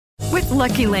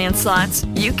Lucky Land Slots,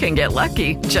 you can get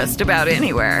lucky just about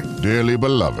anywhere. Dearly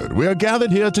beloved, we are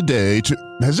gathered here today to...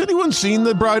 Has anyone seen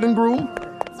the bride and groom?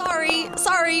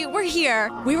 Sorry, we're here.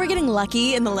 We were getting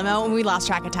lucky in the limo and we lost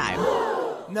track of time.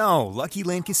 No, Lucky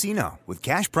Land Casino, with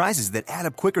cash prizes that add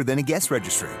up quicker than a guest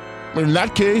registry. In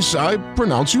that case, I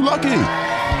pronounce you lucky.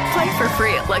 Play for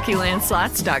free at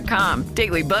LuckyLandSlots.com.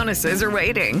 Daily bonuses are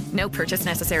waiting. No purchase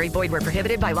necessary. Void where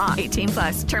prohibited by law.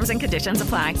 18+. Terms and conditions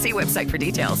apply. See website for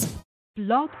details.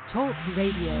 Blog Talk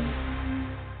Radio.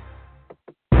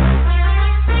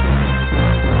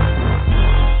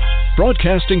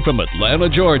 Broadcasting from Atlanta,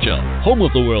 Georgia, home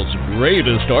of the world's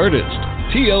greatest artists,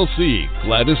 TLC,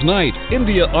 Gladys Knight,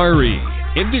 India Ari,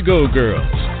 Indigo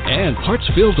Girls, and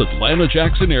Hartsfield Atlanta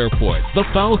Jackson Airport, the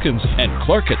Falcons, and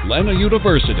Clark Atlanta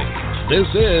University. This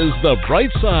is The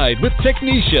Bright Side with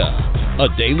Technisha, a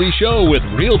daily show with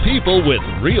real people with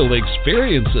real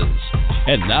experiences.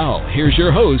 And now, here's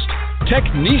your host,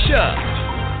 Technisha.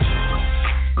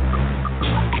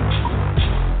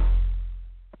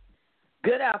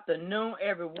 Good afternoon,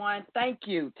 everyone. Thank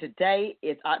you. Today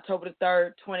is October the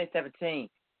 3rd, 2017.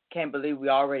 Can't believe we're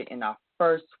already in our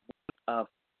first week of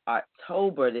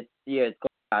October this year. It's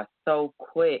going by so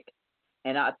quick.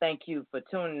 And I thank you for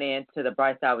tuning in to The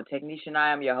Bright Side with Technisha.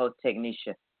 I am your host,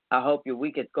 Technisha. I hope your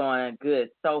week is going good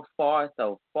so far.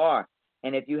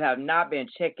 And if you have not been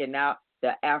checking out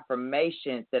the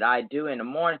affirmations that I do in the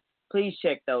morning, please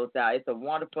check those out. It's a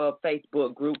wonderful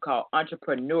Facebook group called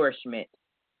Entrepreneurship.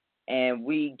 And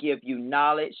we give you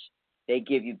knowledge. They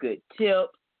give you good tips.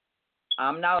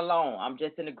 I'm not alone. I'm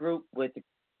just in a group with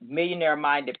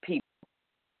millionaire-minded people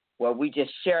where we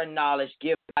just share knowledge,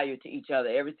 give value to each other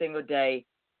every single day,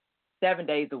 7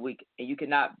 days a week. And you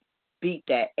cannot beat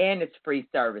that. And it's free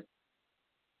service.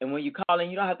 And when you call in,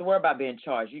 you don't have to worry about being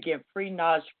charged. You get free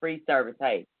knowledge, free service.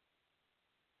 Hey.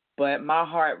 But my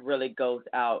heart really goes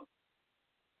out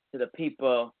to the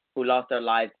people who lost their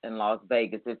lives in Las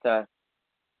Vegas. This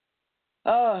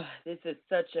is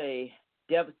such a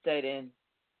devastating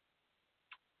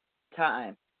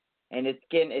time, and it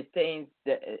seems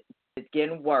that it's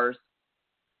getting worse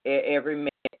every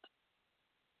minute.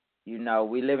 You know,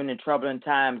 we living in troubling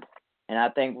times, and I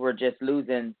think we're just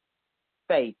losing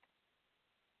faith.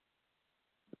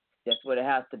 That's what it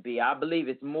has to be. I believe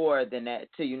it's more than that,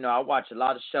 too. You know, I watch a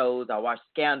lot of shows. I watch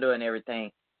Scandal and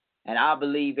everything, and I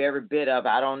believe every bit of it.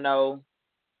 I don't know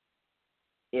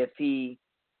if he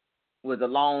was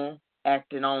alone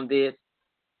acting on this.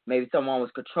 Maybe someone was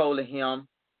controlling him.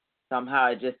 Somehow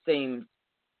it just seems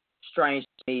strange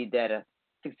to me that a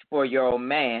 64-year-old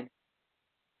man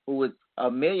who was a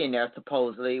millionaire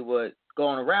supposedly would go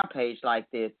on a rampage like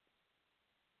this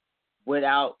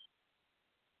without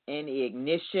any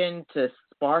ignition to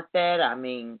spark that. I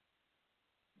mean,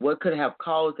 what could have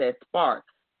caused that spark?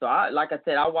 So, like I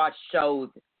said, I watch shows,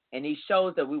 and these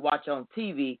shows that we watch on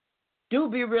TV do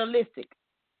be realistic.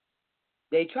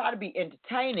 They try to be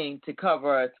entertaining to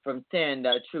cover us from seeing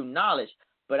the true knowledge,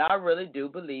 but I really do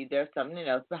believe there's something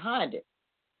else behind it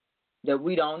that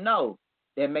we don't know,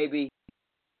 that maybe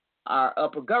our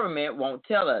upper government won't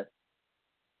tell us.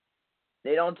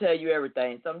 They don't tell you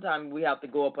everything. Sometimes we have to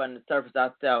go up on the surface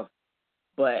ourselves.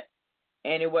 But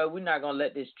anyway, we're not going to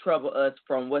let this trouble us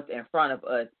from what's in front of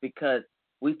us, because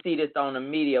we see this on the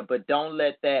media, but don't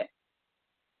let that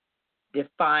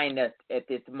define us at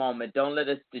this moment. Don't let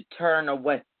us turn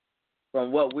away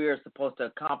from what we're supposed to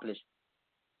accomplish.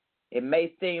 It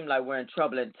may seem like we're in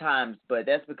troubling times, but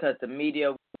that's because the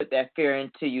media put that fear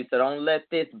into you. So don't let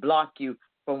this block you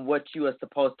from what you are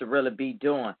supposed to really be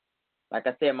doing. Like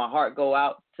I said, my heart go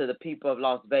out to the people of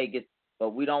Las Vegas, but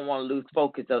we don't want to lose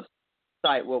focus of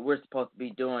sight what we're supposed to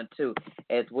be doing too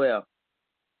as well.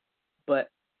 But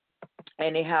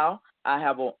anyhow, I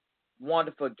have a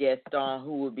wonderful guest on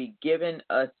who will be giving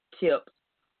us tips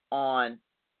on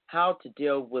how to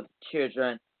deal with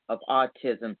children of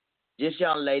autism. This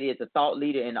young lady is a thought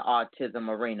leader in the autism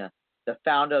arena, the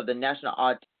founder of the National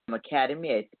Autism Academy,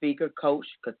 a speaker, coach,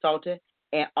 consultant,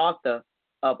 and author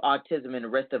of Autism and the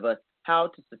Rest of Us, How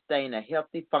to Sustain a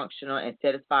Healthy, Functional, and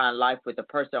Satisfying Life with a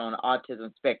Person on the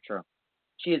Autism Spectrum.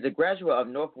 She is a graduate of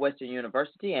Northwestern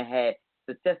University and had a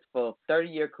successful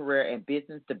 30-year career in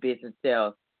business-to-business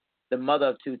sales. The mother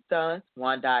of two sons,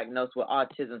 one diagnosed with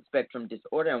Autism Spectrum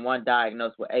Disorder and one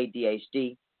diagnosed with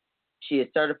ADHD. She is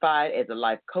certified as a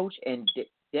life coach and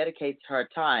dedicates her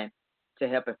time to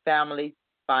helping families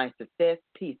find success,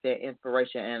 peace, and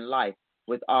inspiration in life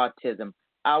with autism.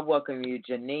 I welcome you,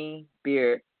 Jeanne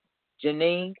Beard.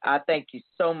 Jeanne, I thank you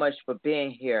so much for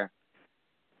being here.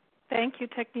 Thank you,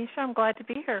 Technisha. I'm glad to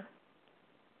be here.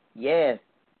 Yes.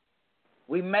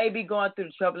 we may be going through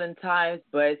troubling times,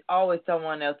 but it's always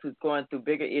someone else who's going through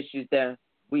bigger issues than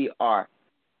we are.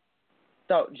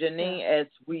 So, Jeanne, as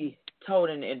we told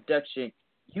in the introduction,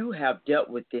 you have dealt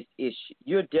with this issue.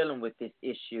 You're dealing with this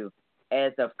issue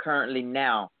as of currently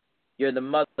now. You're the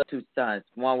mother of 2 sons,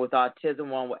 one with autism,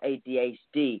 one with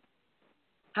ADHD.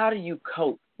 How do you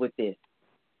cope with this?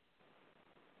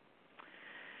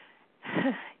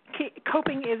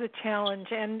 Coping is a challenge,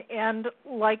 and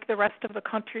like the rest of the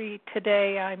country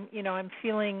today, I'm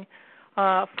feeling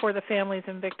for the families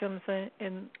and victims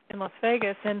in Las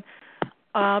Vegas, and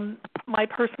my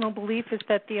personal belief is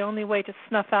that the only way to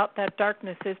snuff out that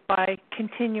darkness is by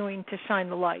continuing to shine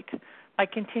the light, by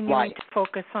continuing to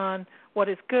focus on what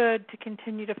is good, to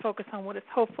continue to focus on what is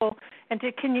hopeful, and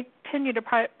to continue to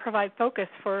provide focus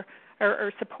for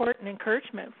or support and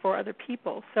encouragement for other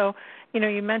people. So,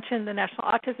 you mentioned the National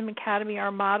Autism Academy. Our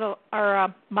motto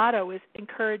is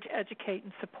encourage, educate,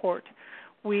 and support.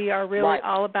 We are really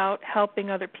all about helping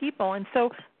other people. And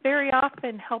so very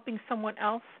often helping someone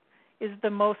else is the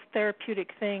most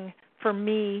therapeutic thing for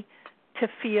me to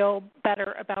feel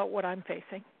better about what I'm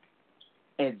facing.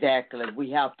 Exactly.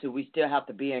 We still have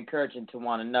to be encouraging to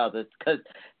one another, because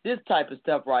this type of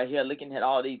stuff right here, looking at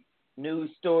all these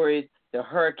news stories, the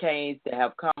hurricanes that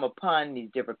have come upon these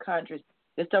different countries,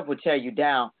 this stuff will tear you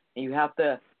down, and you have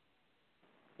to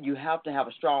have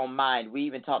a strong mind. We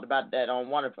even talked about that on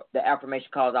one of the affirmation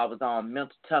calls I was on,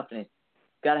 mental toughness.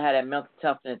 Got to have that mental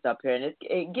toughness up here, and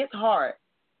it gets hard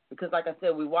because, like I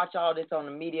said, we watch all this on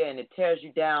the media, and it tears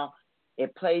you down.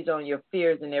 It plays on your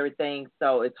fears and everything,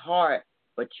 so it's hard,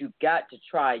 but you got to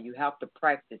try. You have to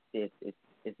practice this.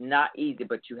 It's not easy,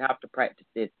 but you have to practice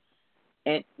this.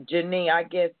 And, Jeanne, I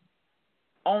guess,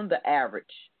 on the average,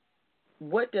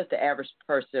 what does the average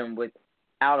person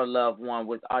without a loved one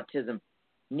with autism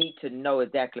need to know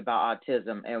exactly about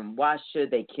autism, and why should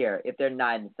they care if they're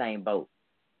not in the same boat?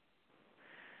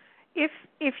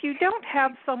 If you don't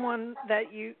have someone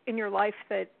that you in your life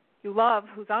that you love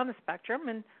who's on the spectrum,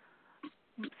 and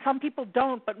some people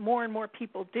don't, but more and more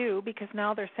people do, because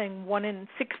now they're saying 1 in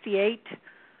 68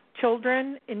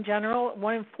 children in general,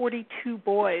 1 in 42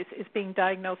 boys is being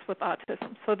diagnosed with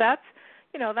autism. So that's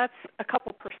a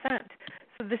couple percent.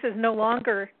 So this is no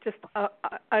longer just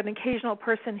an occasional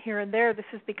person here and there. This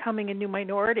is becoming a new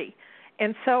minority.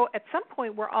 And so at some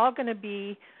point we're all going to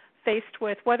be faced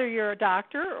with, whether you're a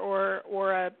doctor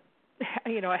or a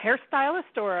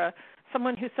hairstylist or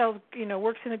someone who sells,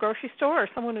 works in a grocery store or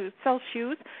someone who sells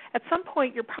shoes, at some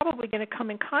point you're probably going to come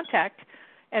in contact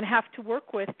and have to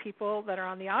work with people that are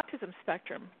on the autism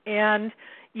spectrum. And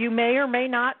you may or may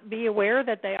not be aware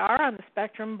that they are on the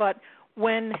spectrum, but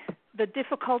when the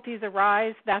difficulties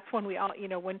arise, that's when we all,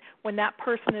 when that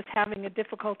person is having a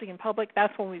difficulty in public,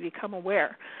 that's when we become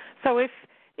aware. So if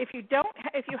you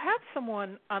have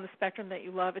someone on the spectrum that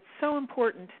you love, it's so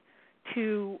important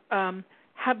to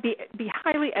be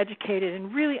highly educated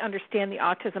and really understand the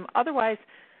autism. Otherwise,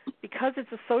 because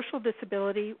it's a social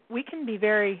disability, we can be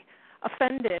very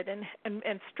offended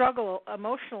and struggle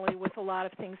emotionally with a lot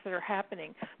of things that are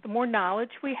happening. The more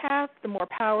knowledge we have, the more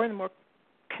power, the more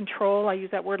control, I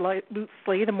use that word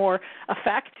loosely, the more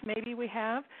effect maybe we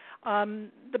have,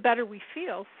 the better we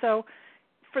feel. So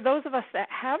for those of us that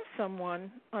have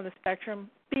someone on the spectrum,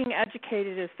 being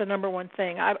educated is the number one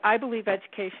thing. I believe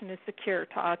education is the cure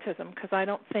to autism, because I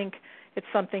don't think it's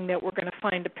something that we're going to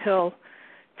find a pill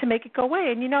to make it go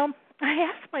away. And, I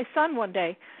asked my son one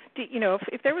day,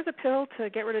 if there was a pill to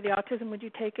get rid of the autism, would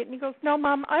you take it? And he goes, no,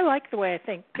 Mom, I like the way I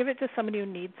think. Give it to somebody who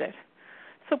needs it.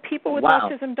 So people with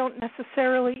autism don't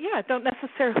necessarily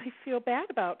feel bad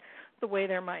about the way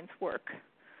their minds work.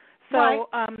 So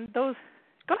go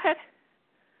ahead.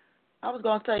 I was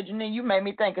going to say, Jeanne, you made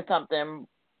me think of something.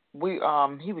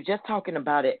 He was just talking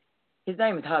about it. His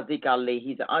name is Haziq Ali.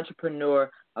 He's an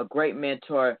entrepreneur, a great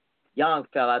mentor, young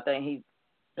fella. I think he's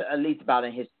at least about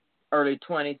in his early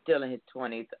 20s, still in his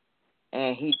 20s.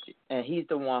 And he's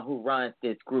the one who runs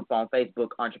this group on Facebook,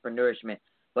 Entrepreneurship.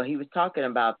 But he was talking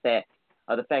about that.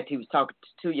 The fact he was talking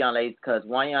to 2 young ladies, because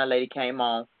one young lady came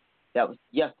on, that was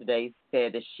yesterday,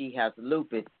 said that she has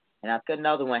lupus, and I think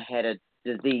another one had a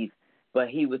disease. But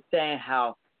he was saying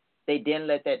how they didn't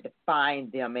let that define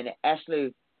them, and it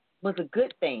actually was a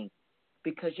good thing,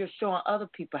 because you're showing other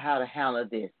people how to handle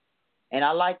this. And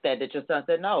I like that your son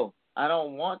said, no, I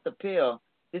don't want the pill.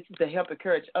 This is to help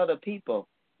encourage other people,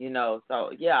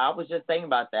 So, yeah, I was just thinking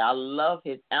about that. I love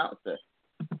his answer.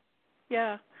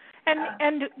 Yeah.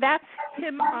 And that's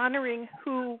him honoring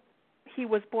who he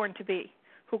was born to be,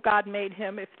 who God made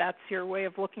him, if that's your way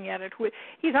of looking at it.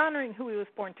 He's honoring who he was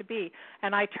born to be,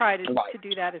 and I try to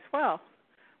do that as well.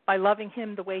 by loving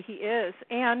him the way he is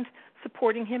and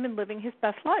supporting him in living his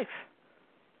best life.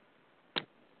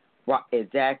 Right,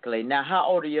 exactly. Now, how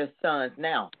old are your sons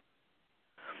now?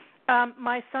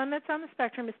 My son that's on the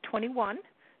spectrum is 21,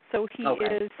 so he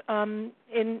Okay. is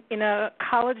in a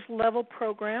college-level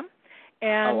program,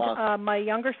 and awesome. my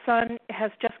younger son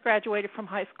has just graduated from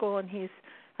high school, and he's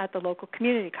at the local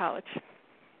community college.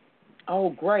 Oh,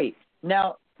 great.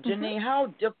 Now, Jeanne, how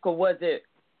difficult was it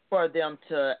for them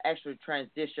to actually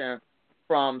transition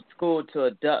from school to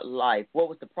adult life? What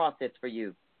was the process for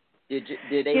you? Did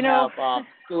they have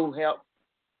school help?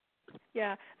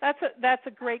 Yeah, that's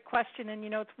a great question, and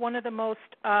it's one of the most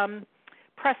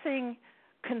pressing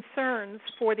concerns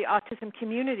for the autism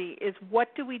community is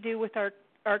what do we do with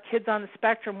our kids on the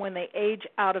spectrum when they age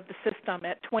out of the system.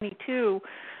 At 22,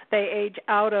 they age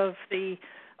out of the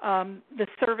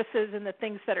services and the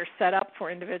things that are set up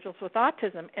for individuals with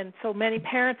autism, and so many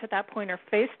parents at that point are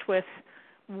faced with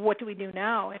what do we do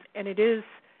now, and it is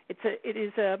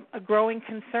a growing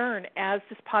concern as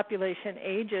this population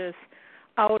ages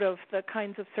out of the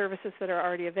kinds of services that are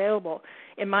already available.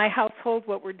 In my household,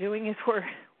 what we're doing is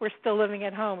we're still living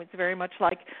at home. It's very much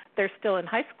like they're still in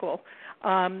high school.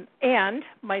 And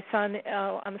my son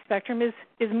on the spectrum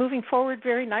is moving forward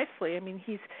very nicely. I mean,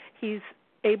 he's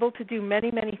able to do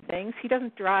many, many things. He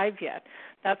doesn't drive yet.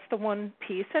 That's the one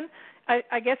piece. And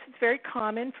I guess it's very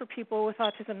common for people with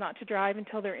autism not to drive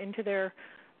until they're into their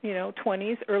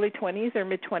 20s, early 20s or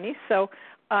mid-20s. So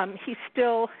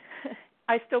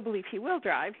I still believe he will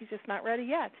drive. He's just not ready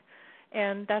yet,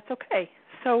 and that's okay.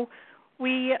 So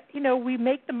we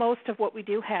make the most of what we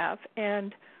do have,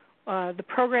 and the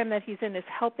program that he's in is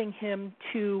helping him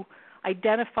to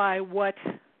identify what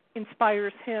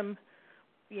inspires him,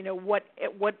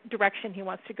 what direction he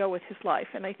wants to go with his life.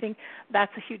 And I think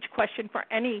that's a huge question for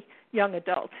any young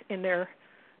adult in their,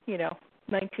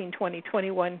 19, 20,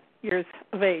 21 years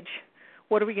of age.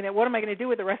 What am I going to do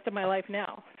with the rest of my life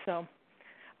now? So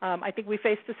I think we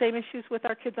face the same issues with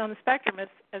our kids on the spectrum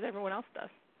as everyone else does.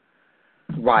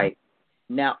 Right.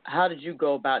 Now, how did you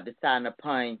go about deciding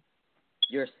upon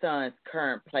your son's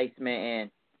current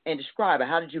placement and describe it?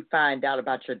 How did you find out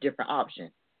about your different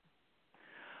options?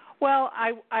 Well,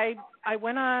 I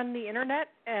went on the internet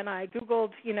and I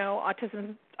Googled,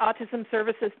 autism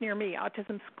services near me,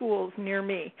 autism schools near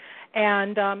me,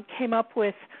 and came up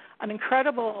with an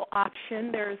incredible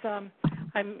option. There's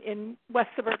I'm in west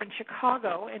suburban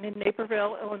Chicago, and in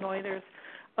Naperville, Illinois, there's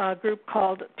a group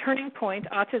called Turning Point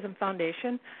Autism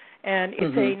Foundation, and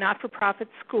it's a not-for-profit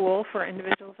school for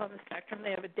individuals on the spectrum.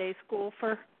 They have a day school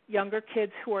for younger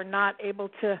kids who are not able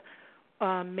to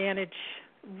manage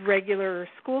regular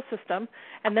school system,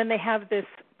 and then they have this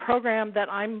program that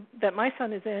my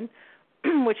son is in,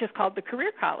 which is called the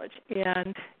Career College,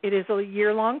 and it is a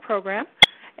year-long program,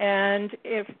 and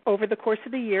if over the course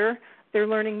of the year they're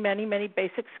learning many, many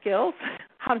basic skills,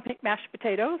 how to make mashed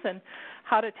potatoes and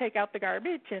how to take out the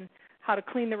garbage and how to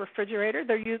clean the refrigerator.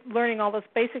 They're learning all those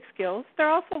basic skills. They're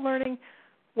also learning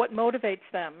what motivates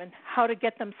them and how to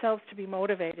get themselves to be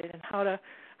motivated and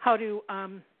how to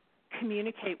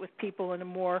communicate with people in a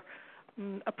more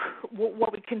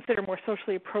what we consider more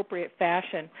socially appropriate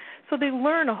fashion. So they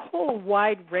learn a whole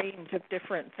wide range of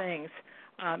different things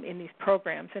in these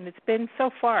programs, and it's been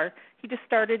so far. He just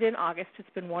started in August. It's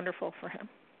been wonderful for him.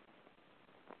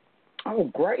 Oh,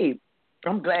 great.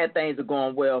 I'm glad things are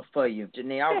going well for you,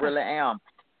 Jeanne. I really am.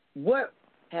 What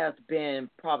has been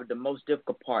probably the most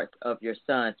difficult part of your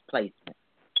son's placement?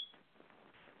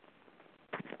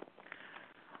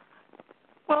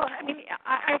 Well, I mean,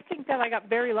 I think that I got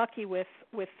very lucky with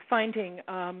finding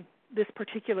this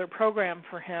particular program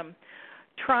for him.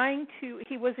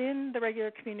 He was in the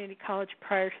regular community college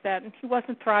prior to that, and he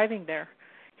wasn't thriving there.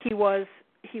 He was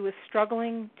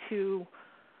struggling to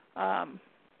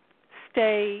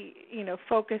stay,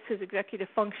 focused. His executive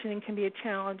functioning can be a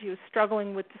challenge. He was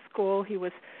struggling with the school. He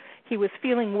was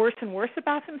feeling worse and worse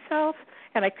about himself,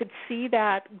 and I could see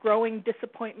that growing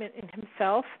disappointment in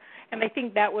himself, and I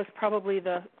think that was probably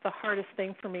the hardest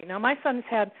thing for me. Now, my son has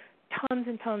had tons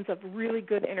and tons of really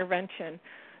good intervention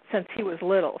since he was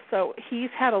little, so he's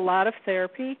had a lot of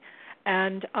therapy,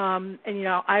 and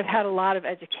I've had a lot of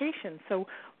education, so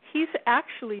he's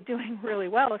actually doing really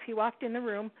well. If he walked in the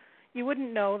room, you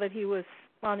wouldn't know that he was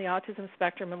on the autism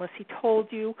spectrum unless he told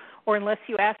you or unless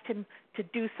you asked him to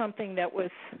do something that was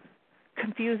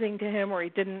confusing to him or he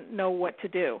didn't know what to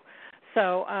do.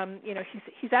 So,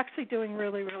 he's actually doing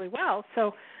really, really well.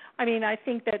 So, I mean, I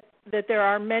think that there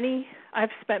are I've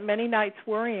spent many nights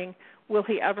worrying, will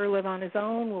he ever live on his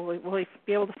own? Will he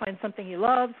be able to find something he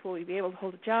loves? Will he be able to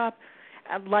hold a job?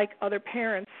 And like other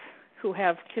parents who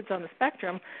have kids on the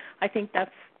spectrum, I think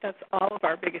that's all of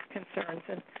our biggest concerns.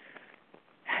 And,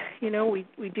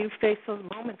 we do face those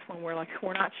moments when we're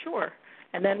not sure.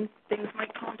 And then things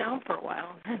might calm down for a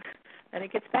while, and then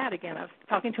it gets bad again. I was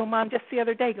talking to a mom just the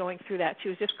other day going through that.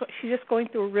 She's just going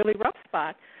through a really rough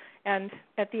spot. And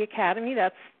at the Academy,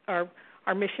 that's our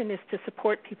mission is to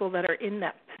support people that are in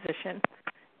that position,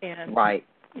 and right.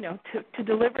 To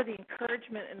deliver the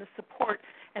encouragement and the support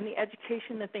and the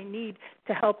education that they need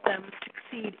to help them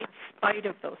succeed in spite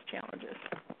of those challenges.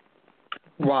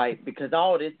 Right, because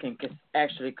all this can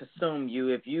actually consume you.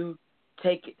 If you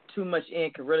take it too much in,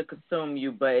 it can really consume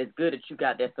you, but it's good that you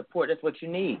got that support. That's what you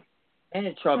need. And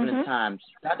in troubling times,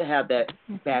 you got to have that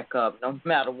backup no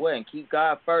matter what, and keep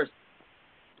God first.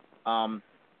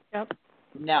 Yep.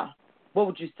 Now, what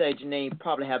would you say, Jeanne,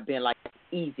 probably have been like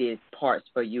the easiest parts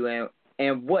for you,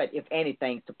 and what, if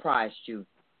anything, surprised you?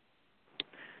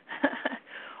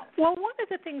 Well, one of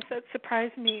the things that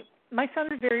surprised me, my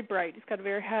son is very bright. He's got a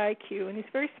very high IQ, and he's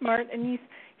very smart, and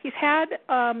he's had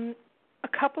a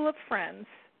couple of friends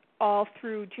all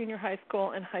through junior high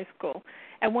school and high school.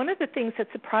 And one of the things that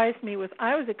surprised me was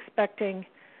I was expecting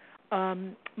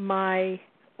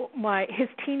his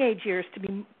teenage years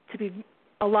to be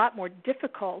a lot more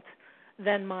difficult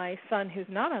than my son who's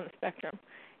not on the spectrum.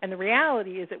 And the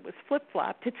reality is it was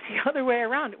flip-flopped. It's the other way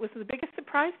around. It was the biggest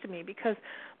surprise to me because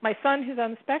my son who's on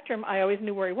the spectrum, I always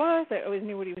knew where he was. I always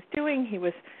knew what he was doing. He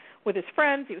was with his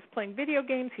friends. He was playing video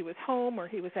games. He was home or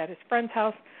he was at his friend's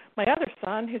house. My other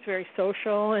son, who's very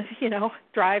social and,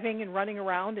 driving and running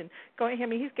around and going,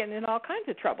 he's getting in all kinds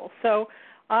of trouble. So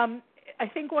I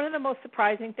think one of the most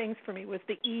surprising things for me was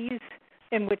the ease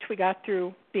in which we got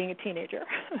through being a teenager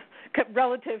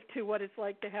relative to what it's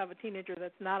like to have a teenager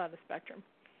that's not on the spectrum.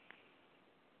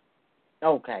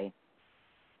 Okay.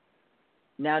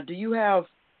 Now, do you have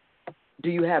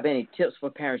any tips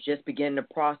for parents just beginning the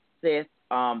process?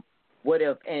 What,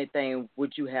 if anything,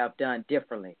 would you have done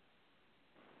differently?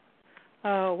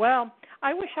 Well,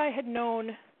 I wish I had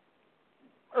known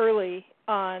early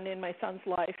on in my son's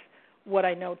life what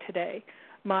I know today.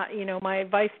 My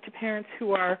advice to parents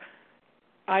who are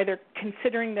either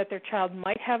considering that their child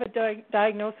might have a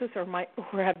diagnosis or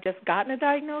have just gotten a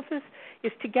diagnosis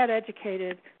is to get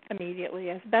educated immediately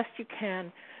as best you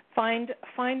can. Find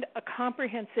a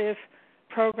comprehensive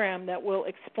program that will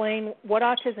explain what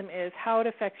autism is, how it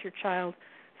affects your child,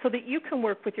 so that you can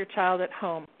work with your child at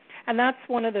home. And that's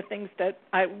one of the things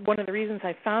one of the reasons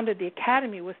I founded the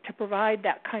Academy was to provide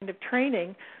that kind of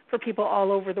training for people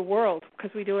all over the world,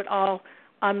 because we do it all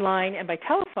online and by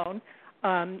telephone.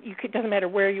 It doesn't matter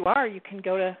where you are. You can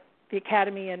go to the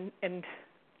Academy and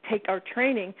take our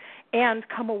training and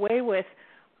come away with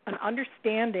an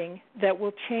understanding that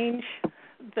will change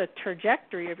the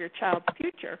trajectory of your child's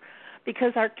future.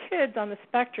 Because our kids on the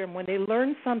spectrum, when they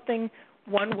learn something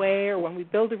one way or when we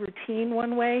build a routine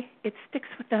one way, it sticks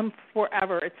with them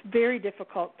forever. It's very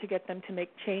difficult to get them to make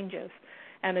changes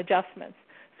and adjustments.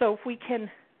 So if we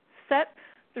can set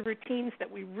the routines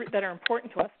that are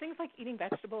important to us, things like eating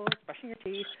vegetables, brushing your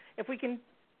teeth, if we can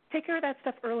take care of that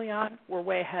stuff early on, we're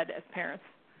way ahead as parents.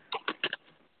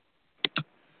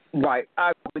 Right.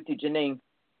 I agree with you, Jeanne.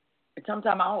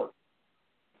 Sometimes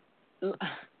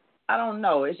I don't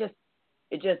know. It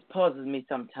just puzzles me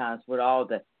sometimes with all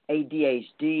the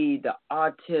ADHD, the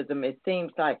autism. It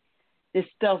seems like this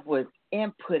stuff was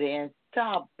input in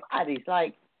our bodies.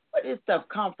 Like, where did this stuff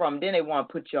come from? Then they want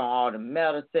to put you on all the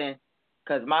medicine.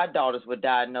 Because my daughters were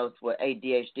diagnosed with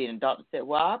ADHD, and the doctor said,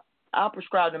 well, I'll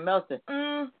prescribe the medicine.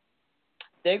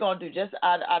 They're going to do just,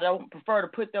 I don't prefer to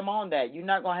put them on that. You're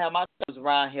not going to have my daughters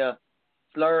around here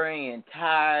slurring and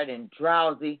tired and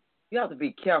drowsy. You have to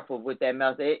be careful with that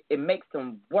medicine. It makes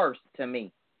them worse to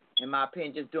me. In my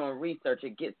opinion, just doing research,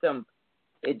 it gets them,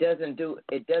 it doesn't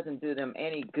do them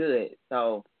any good.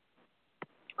 So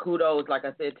kudos, like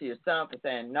I said, to your son for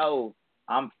saying, no,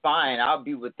 I'm fine. I'll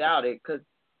be without it, because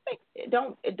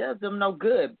it does them no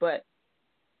good. But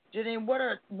Jeanne, what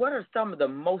are some of the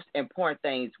most important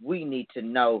things we need to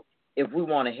know if we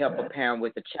want to help a parent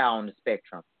with a child on the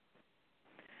spectrum?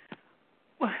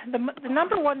 Well, the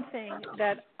number one thing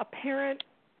that a parent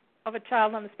of a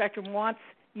child on the spectrum wants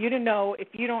you to know if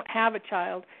you don't have a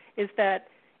child is that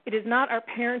it is not our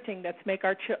parenting that's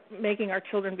making our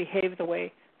children behave the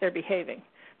way they're behaving.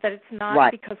 That it's not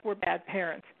right. Because we're bad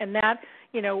parents. And that,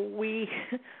 we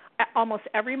almost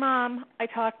every mom I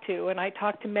talk to, and I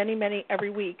talk to many, many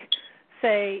every week,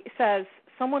 says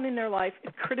someone in their life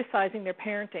is criticizing their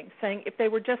parenting, saying if they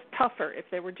were just tougher, if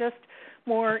they were just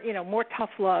more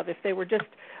tough love, if they were just,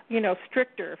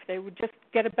 stricter, if they would just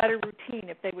get a better routine,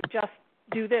 if they would just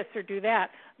do this or do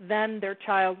that, then their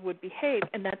child would behave,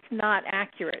 and that's not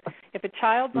accurate. If a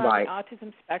child's on the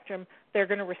autism spectrum, they're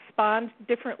going to respond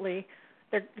differently.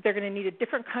 They're going to need a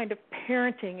different kind of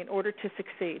parenting in order to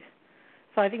succeed.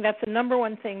 So I think that's the number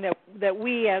one thing that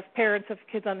we as parents of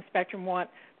kids on the spectrum want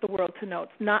the world to know.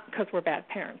 It's not because we're bad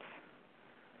parents.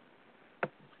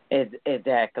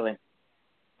 Exactly.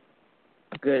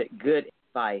 Good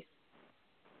advice.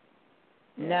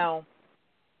 Yeah. Now,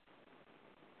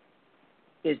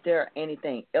 is there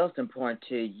anything else important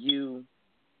to you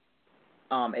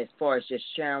as far as just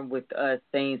sharing with us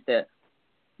things that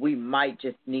we might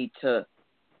just need to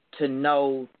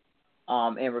know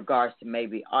in regards to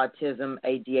maybe autism,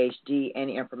 ADHD,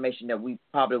 any information that we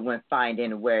probably wouldn't find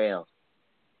anywhere else?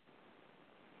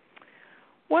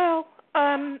 Well,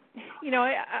 I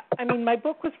mean, my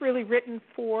book was really written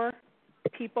for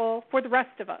people, for the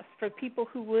rest of us, for people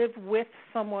who live with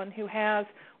someone who has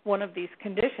one of these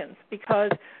conditions,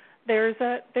 because there's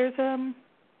a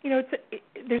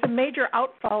major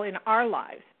outfall in our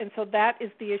lives, and so that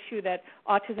is the issue that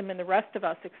Autism and the Rest of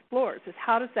Us explores: is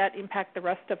how does that impact the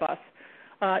rest of us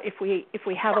if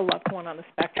we have a loved one on the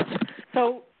spectrum.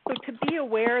 So to be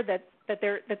aware that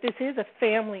this is a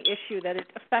family issue, that it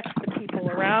affects the people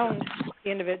around the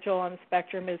individual on the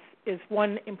spectrum is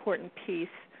one important piece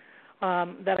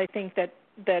that I think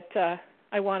that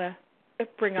I want to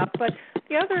bring up. But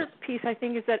the other piece, I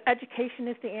think, is that education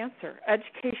is the answer.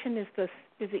 Education is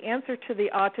the answer to the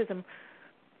autism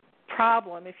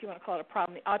problem, if you want to call it a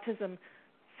problem, the autism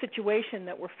situation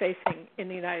that we're facing in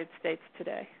the United States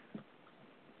today.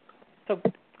 So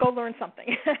go learn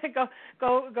something.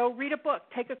 go read a book,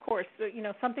 take a course,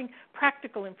 something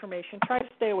practical information. Try to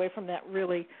stay away from that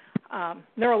really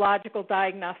neurological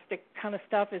diagnostic kind of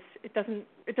stuff. It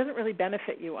doesn't really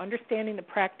benefit you. Understanding the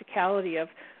practicality of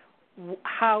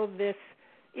how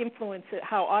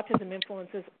autism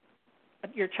influences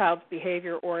your child's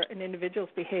behavior or an individual's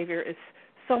behavior is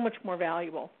so much more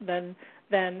valuable than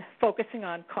focusing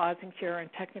on cause and cure and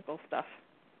technical stuff.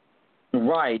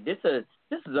 Right. This is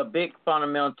a big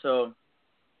fundamental.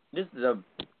 This is a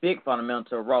big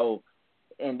fundamental role,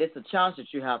 and this is a challenge that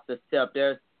you have to accept.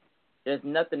 There's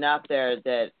nothing out there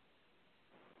that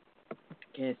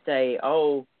can say,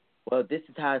 "Oh, well, this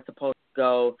is how it's supposed to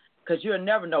go," because you'll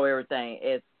never know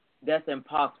everything. That's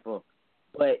impossible.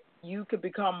 But you could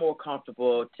become more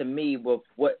comfortable, to me, with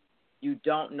what you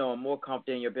don't know, and more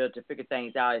confident in your ability to figure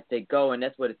things out as they go, and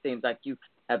that's what it seems like you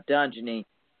have done, Jeanne.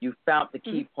 You found the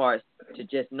key parts to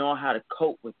just know how to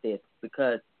cope with this,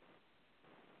 because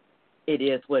it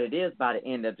is what it is by the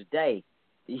end of the day.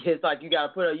 It's like you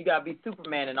gotta be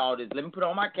Superman in all this. Let me put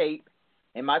on my cape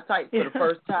and my tights for the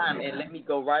first time, and let me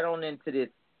go right on into this,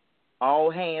 all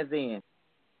hands in.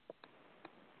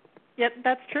 Yeah,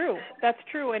 that's true. That's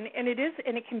true, and it is,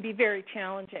 and it can be very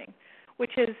challenging.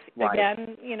 Which is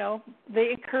again,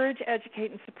 they encourage, educate,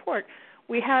 and support.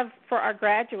 We have, for our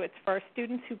graduates, for our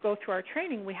students who go through our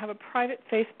training, we have a private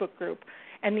Facebook group.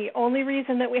 And the only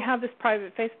reason that we have this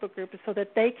private Facebook group is so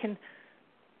that they can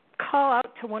call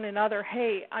out to one another,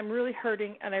 hey, I'm really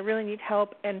hurting and I really need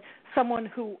help, and someone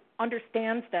who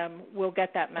understands them will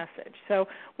get that message. So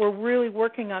we're really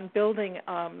working on building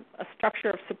a structure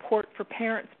of support for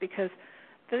parents, because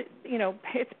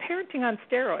it's parenting on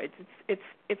steroids.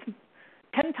 It's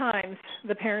 10 times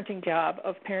the parenting job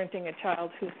of parenting a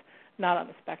child who's not on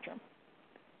the spectrum.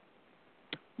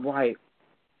 Right.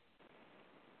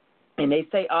 And they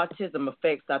say autism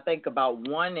affects, I think, about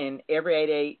 1 in every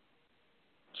 88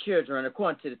 children,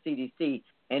 according to the CDC.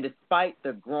 And despite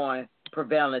the growing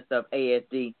prevalence of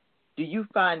ASD, do you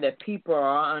find that people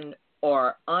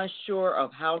are unsure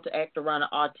of how to act around an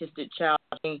autistic child?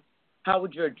 How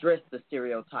would you address the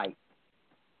stereotype?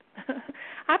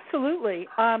 Absolutely.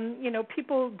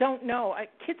 People don't know.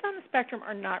 Kids on the spectrum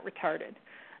are not retarded.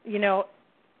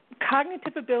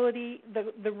 Cognitive ability,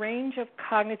 the range of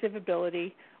cognitive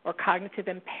ability or cognitive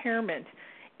impairment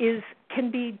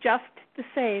can be just the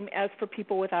same as for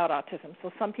people without autism.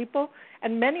 So some people,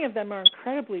 and many of them are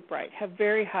incredibly bright, have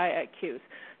very high IQs.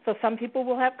 So some people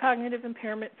will have cognitive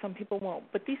impairment, some people won't.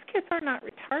 But these kids are not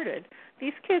retarded.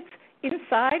 These kids,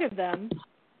 inside of them,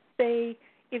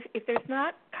 if there's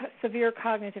not severe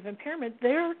cognitive impairment,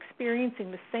 they're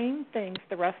experiencing the same things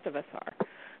the rest of us are.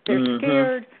 They're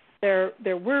scared,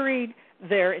 they're worried,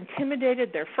 they're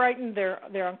intimidated, they're frightened,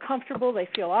 they're uncomfortable, they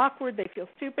feel awkward, they feel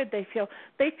stupid, they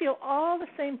feel all the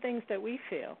same things that we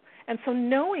feel. And so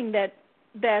knowing that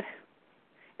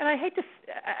and I hate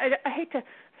to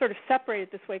sort of separate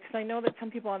it this way, because I know that some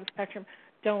people on the spectrum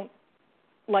don't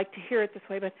like to hear it this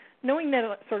way, but knowing that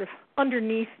it's sort of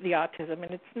underneath the autism,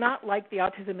 and it's not like the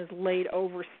autism is laid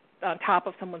over on top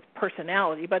of someone's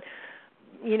personality, but,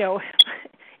 you know,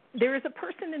 there is a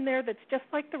person in there that's just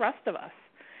like the rest of us.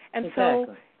 And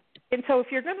exactly. so if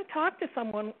you're going to talk to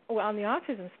someone on the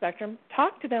autism spectrum,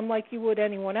 talk to them like you would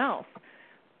anyone else.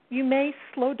 You may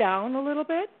slow down a little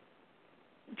bit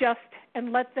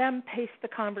and let them pace the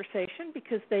conversation,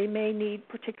 because they may need,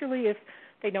 particularly if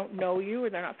they don't know you or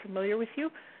they're not familiar with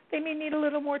you, they may need a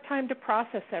little more time to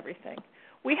process everything.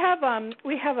 We have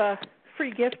a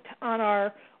free gift on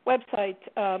our website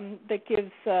that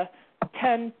gives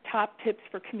 10 top tips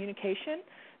for communication.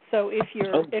 So if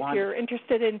you're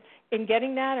interested in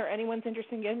getting that, or anyone's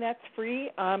interested in getting that, it's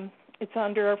free. It's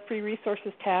under our free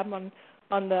resources tab on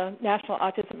the National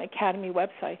Autism Academy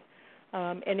website.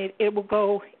 And it will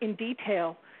go in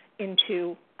detail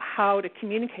into how to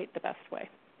communicate the best way.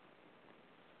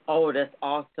 Oh, that's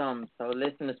awesome. So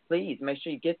listeners, please make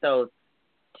sure you get those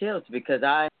tips, because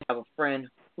I have a friend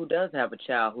who does have a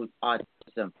child who's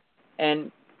autism.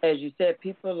 And as you said,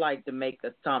 people like to make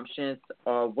assumptions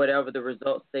or whatever the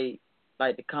results they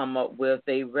like to come up with.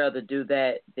 They rather do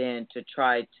that than to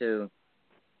try to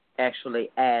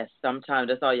actually ask. Sometimes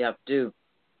that's all you have to do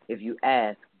if you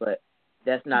ask, but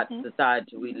that's not the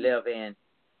society we live in.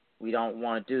 We don't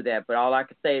want to do that. But all I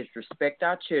can say is respect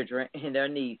our children and their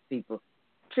needs, people.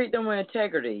 Treat them with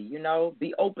integrity, you know.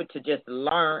 Be open to just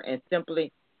learn, and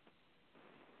simply,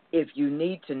 if you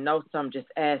need to know something,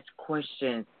 just ask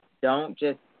questions. Don't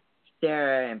just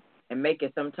stare and make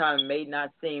it. Sometimes it may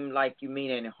not seem like you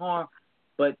mean any harm,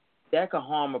 but that can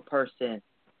harm a person's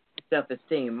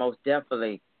self-esteem, most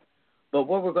definitely. But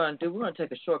what we're going to do, we're going to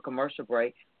take a short commercial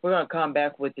break. We're going to come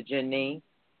back with Jeanne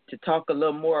to talk a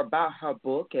little more about her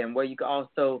book and where you can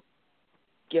also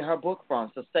get her book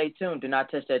from. So stay tuned. Do not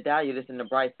touch that dial. You listen to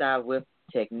Bright Side with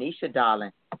Technisha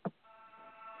Darling.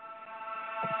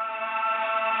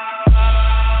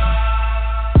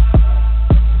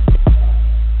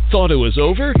 Thought it was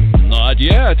over? Not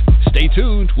yet. Stay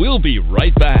tuned. We'll be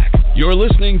right back. You're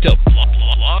listening to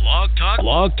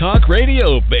Blog Talk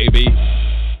Radio, baby.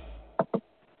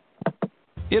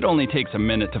 It only takes a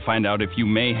minute to find out if you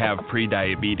may have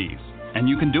prediabetes, and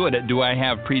you can do it at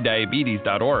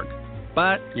doihaveprediabetes.org.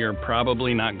 But you're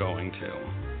probably not going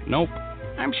to. Nope.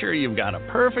 I'm sure you've got a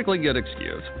perfectly good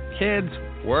excuse. Kids,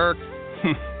 work.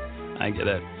 I get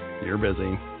it. You're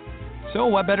busy. So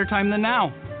what better time than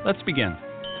now? Let's begin.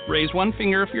 Raise one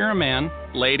finger if you're a man.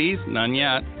 Ladies, none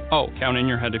yet. Oh, count in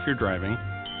your head if you're driving.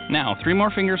 Now, 3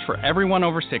 more fingers for everyone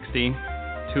over 60,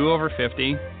 2 over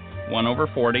 50, 1 over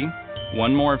 40,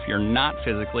 1 more if you're not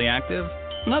physically active,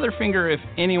 another finger if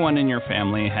anyone in your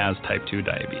family has type 2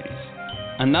 diabetes,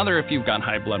 another if you've got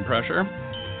high blood pressure.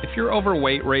 If you're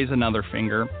overweight, raise another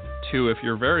finger, 2 if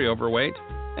you're very overweight,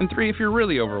 and 3 if you're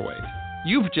really overweight.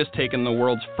 You've just taken the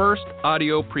world's first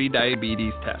audio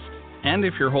prediabetes test. And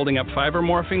if you're holding up 5 or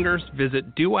more fingers,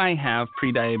 visit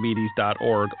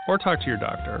doihaveprediabetes.org or talk to your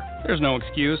doctor. There's no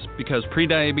excuse, because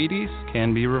prediabetes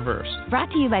can be reversed. Brought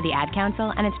to you by the Ad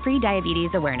Council and its pre-diabetes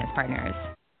awareness partners.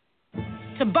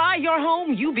 To buy your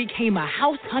home, you became a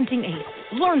house hunting ace,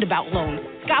 learned about loans,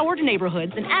 scoured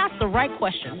neighborhoods, and asked the right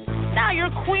questions. Now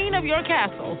you're queen of your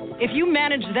castle. If you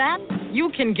manage that, you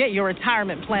can get your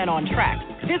retirement plan on track.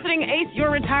 Visiting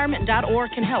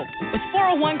aceyourretirement.org can help. With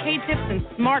 401k tips and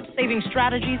smart saving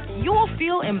strategies, you'll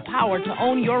feel empowered to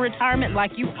own your retirement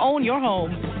like you own your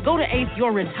home. Go to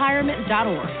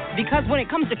aceyourretirement.org, because when it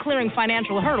comes to clearing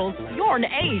financial hurdles, you're an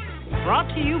ace. Brought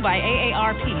to you by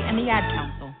AARP and the Ad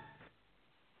Council.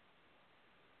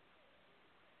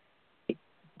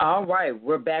 All right,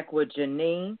 we're back with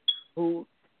Jeanne, who,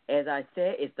 as I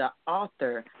said, is the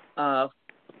author of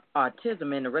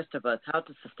Autism and the Rest of Us, How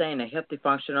to Sustain a Healthy,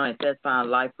 Functional, and Satisfying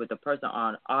Life with a Person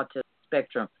on Autism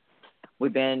Spectrum.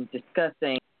 We've been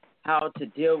discussing how to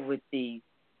deal with these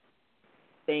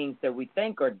things that we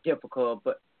think are difficult,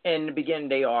 but in the beginning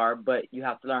they are, but you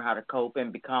have to learn how to cope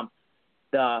and become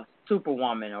the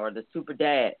superwoman or the super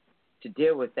dad to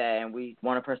deal with that. And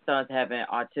one of her sons having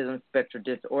Autism Spectrum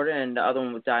Disorder, and the other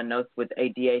one was diagnosed with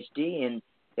ADHD, and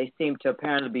they seem to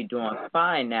apparently be doing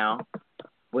fine now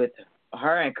with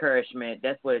her encouragement.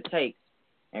 That's what it takes,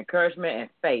 encouragement and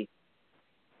faith.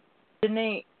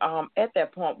 Jeanne, at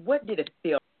that point, what did it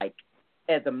feel like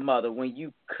as a mother when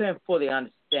you couldn't fully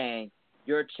understand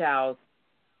your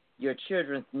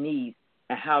children's needs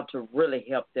and how to really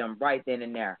help them right then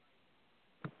and there?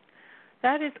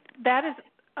 That is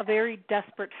a very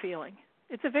desperate feeling.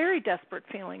 It's a very desperate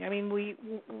feeling. I mean, we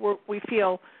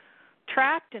feel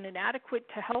trapped and inadequate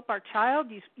to help our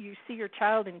child. You see your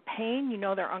child in pain. You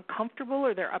know they're uncomfortable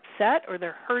or they're upset or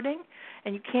they're hurting,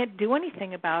 and you can't do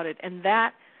anything about it, and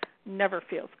that never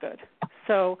feels good.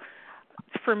 So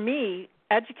for me,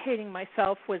 educating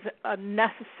myself was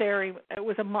it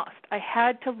was a must. I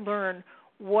had to learn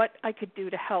what I could do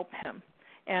to help him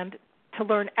and to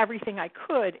learn everything I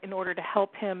could in order to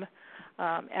help him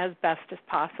as best as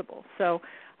possible. So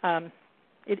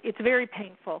it's very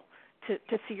painful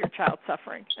to see your child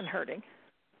suffering and hurting.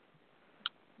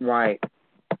 Right.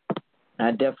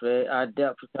 I definitely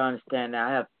understand that.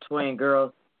 I have twin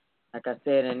girls, like I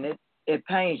said, and it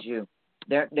pains you.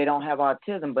 They don't have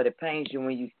autism, but it pains you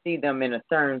when you see them in a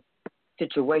certain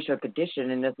situation or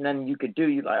condition, and there's nothing you could do.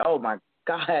 You're like, oh my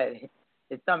God,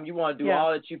 it's something you want to do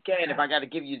all that you can. If I got to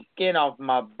give you the skin off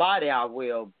my body, I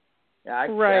will. I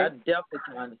definitely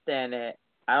can understand that.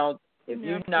 If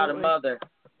you're not a mother,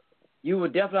 you will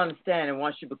definitely understand it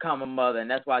once you become a mother, and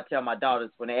that's why I tell my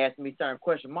daughters when they ask me certain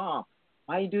questions, Mom,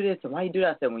 why you do this and why you do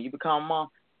that? I said, when you become a mom,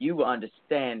 you will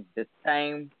understand the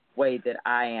same way that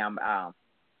I am. I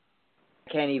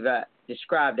can't even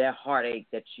describe that heartache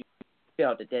that you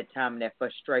felt at that time and that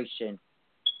frustration.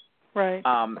 Right.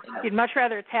 You'd much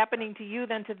rather it's happening to you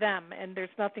than to them, and there's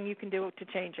nothing you can do to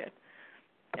change it.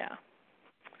 Yeah.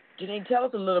 Janine, tell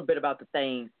us a little bit about the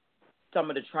things some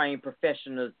of the trained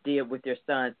professionals did with their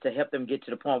sons to help them get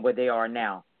to the point where they are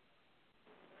now.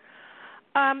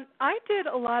 I did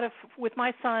a lot with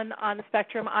my son on the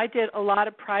spectrum, I did a lot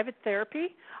of private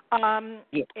therapy. And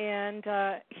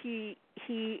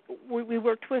we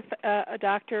worked with a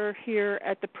doctor here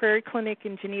at the Prairie Clinic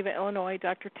in Geneva, Illinois,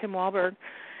 Dr. Tim Wahlberg,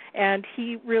 and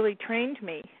he really trained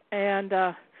me. And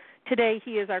today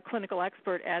he is our clinical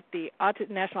expert at the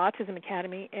National Autism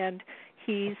Academy, and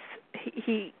he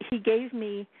gave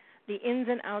me the ins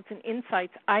and outs and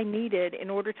insights I needed in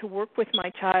order to work with my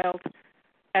child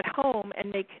at home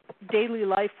and make daily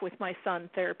life with my son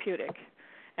therapeutic.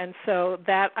 And so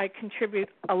that I contribute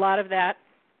a lot of that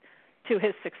to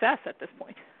his success at this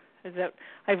point, is that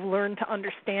I've learned to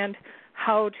understand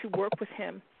how to work with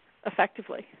him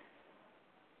effectively.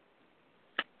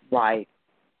 Right.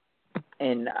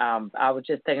 And I was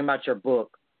just thinking about your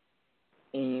book.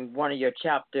 In one of your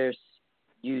chapters,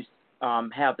 you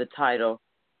have the title,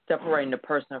 Separating the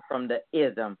Person from the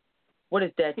Ism. What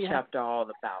is that chapter all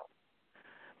about?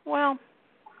 Well,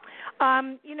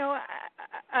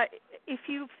 if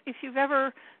you've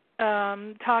ever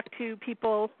talked to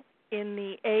people in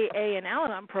the AA and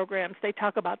Al-Anon programs, they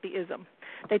talk about the ism.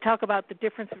 They talk about the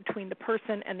difference between the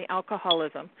person and the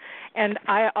alcoholism. And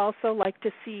I also like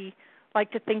to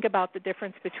think about the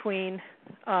difference between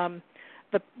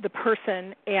the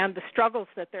person and the struggles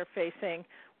that they're facing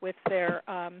with their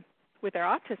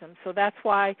autism. So that's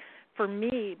why, for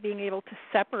me, being able to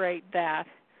separate that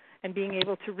and being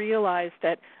able to realize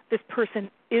that this person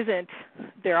isn't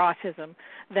their autism,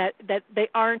 that they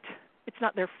aren't, it's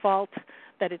not their fault,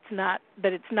 that it's not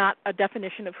a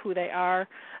definition of who they are,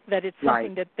 that it's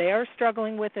something that they are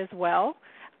struggling with as well.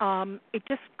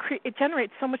 It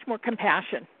generates so much more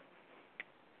compassion.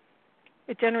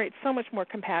 It generates so much more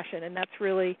compassion, and that's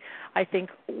really, I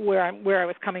think, where I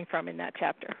was coming from in that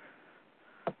chapter.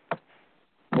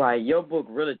 Right. Your book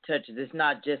really touches. It's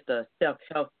not just a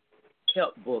self-help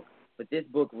book, but this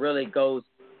book really goes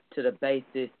to the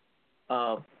basis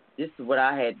of, this is what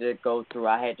I had to go through.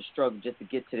 I had to struggle just to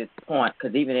get to this point,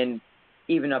 because even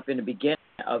up in the beginning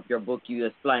of your book, you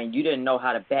explained you didn't know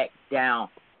how to back down.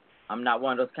 I'm not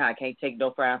one of those kind. I can't take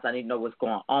no for an answer. I need to know what's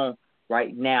going on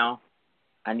right now.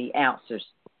 I need answers.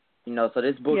 So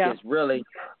this book is really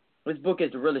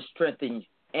to really strengthen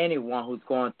anyone who's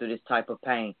going through this type of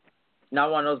pain.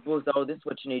 Not one of those books, this is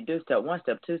what you need to do, step 1,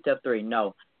 step 2, step 3.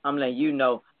 No, I'm letting you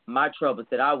know my troubles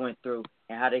that I went through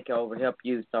and how they can help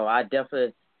you. So I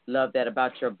definitely love that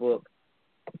about your book.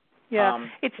 Yeah,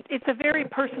 it's a very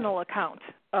personal account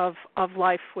of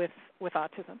life with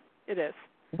autism. It is.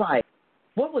 Right.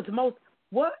 What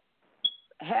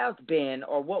has been,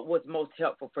 or what was most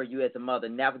helpful for you as a mother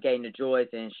navigating the joys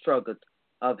and struggles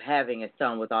of having a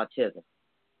son with autism?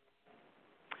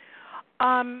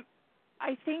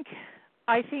 I think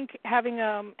having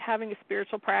a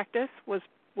spiritual practice was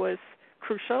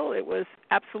crucial. It was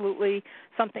absolutely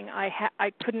something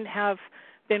I couldn't have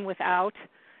been without,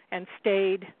 and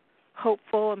stayed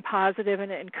hopeful and positive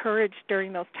and encouraged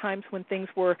during those times when things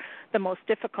were the most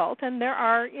difficult. And there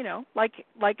are,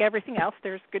 like everything else,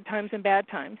 there's good times and bad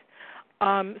times.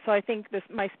 So I think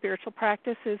my spiritual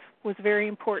practice was very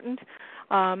important.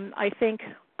 I think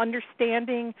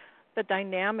understanding the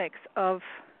dynamics of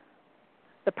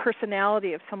the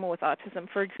personality of someone with autism.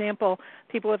 For example,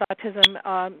 people with autism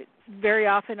very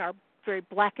often are very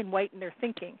black and white in their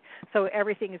thinking. So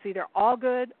everything is either all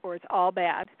good or it's all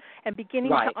bad. And beginning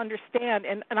to understand,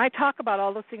 and I talk about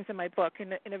all those things in my book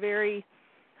in a very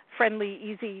friendly,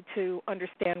 easy to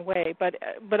understand way.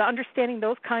 But understanding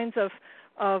those kinds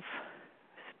of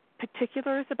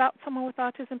particulars about someone with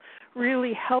autism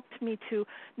really helped me to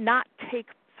not take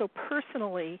so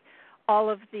personally all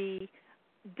of the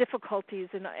difficulties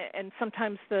and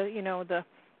sometimes the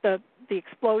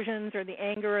explosions or the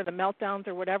anger or the meltdowns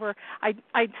or whatever.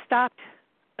 I stopped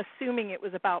assuming it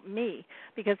was about me,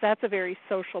 because that's a very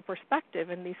social perspective,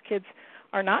 and these kids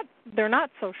they're not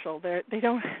social. They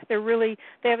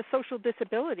have a social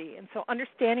disability, and so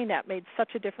understanding that made such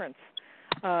a difference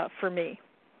for me.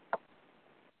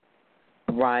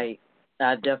 Right.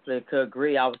 I definitely could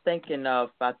agree. I was thinking I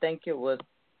think it was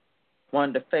one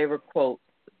of the favorite quotes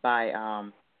by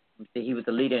he was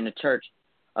a leader in the Church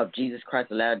of Jesus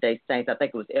Christ of Latter-day Saints. I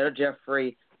think it was Elder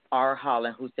Jeffrey R.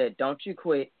 Holland, who said, "Don't you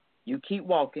quit. You keep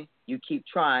walking. You keep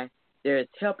trying. There is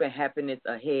help and happiness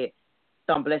ahead.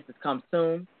 Some blessings come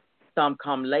soon, some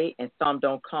come late, and some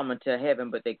don't come until heaven,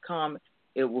 but they come.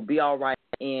 It will be all right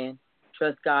in.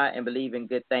 Trust God and believe in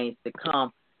good things to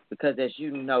come." Because as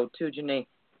you know, too, Jeanne,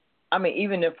 I mean,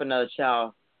 even if another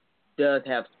child does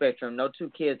have spectrum, no two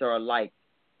kids are alike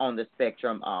on the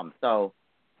spectrum. So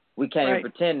we can't even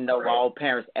pretend to know what all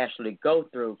parents actually go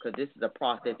through, because this is a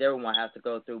process everyone has to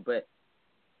go through. But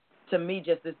to me,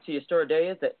 just listen to your story,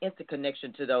 there is an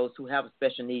interconnection to those who have a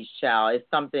special needs child. It's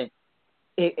something,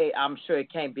 I'm sure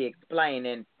it can't be explained.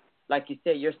 And like you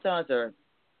said, your sons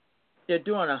they're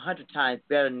doing 100 times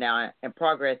better now, and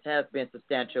progress has been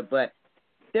substantial, but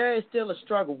there is still a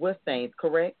struggle with things,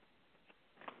 correct?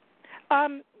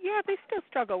 Yeah, they still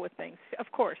struggle with things, of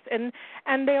course, and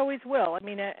they always will. I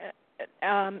mean,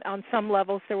 on some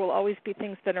levels, there will always be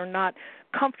things that are not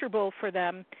comfortable for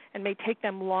them and may take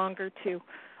them longer to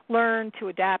learn, to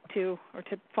adapt to, or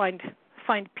to find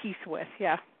peace with.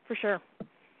 Yeah, for sure.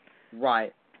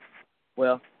 Right.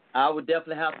 Well, I would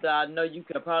definitely have to. I know you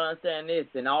can probably understand this,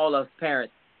 and all us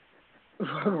parents,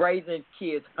 raising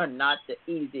kids are not the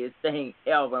easiest thing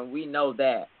ever, and we know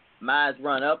that. Minds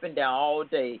run up and down all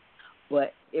day,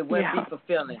 but it wouldn't be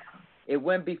fulfilling. It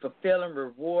wouldn't be fulfilling,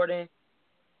 rewarding,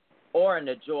 or an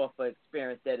enjoyable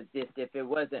experience that exists if it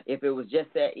was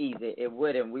just that easy. It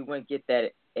wouldn't. We wouldn't get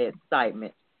that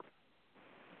excitement.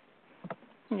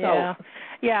 Yeah,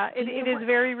 so, it is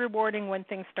very rewarding when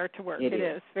things start to work. It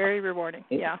is very rewarding.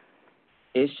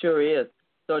 It sure is.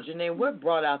 So, Jeanne, what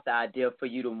brought out the idea for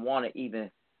you to want to even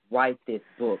write this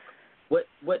book?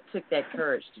 What took that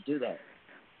courage to do that?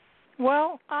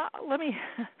 Well,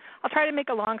 I'll try to make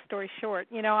a long story short.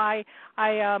 You know, I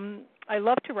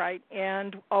love to write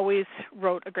and always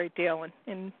wrote a great deal.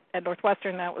 And at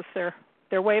Northwestern, that was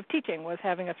their way of teaching, was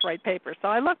having us write papers. So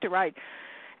I love to write.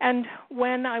 And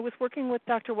when I was working with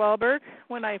Dr. Wahlberg,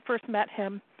 when I first met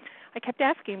him, I kept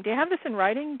asking him, "Do you have this in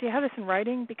writing? Do you have this in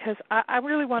writing? Because I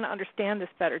really want to understand this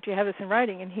better. Do you have this in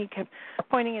writing?" And he kept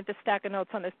pointing at the stack of notes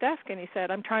on his desk, and he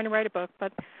said, "I'm trying to write a book,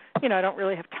 but, I don't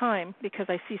really have time because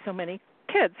I see so many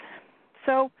kids."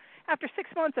 So after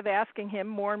 6 months of asking him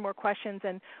more and more questions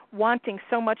and wanting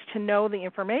so much to know the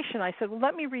information, I said, "Well,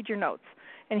 let me read your notes."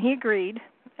 And he agreed,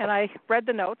 and I read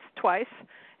the notes twice,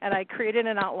 and I created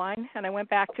an outline, and I went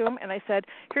back to him, and I said,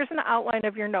 "Here's an outline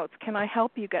of your notes. Can I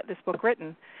help you get this book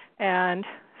written?" And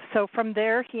so from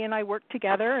there, he and I worked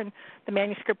together, and the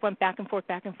manuscript went back and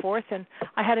forth, and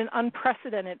I had an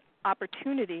unprecedented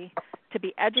opportunity to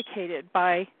be educated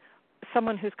by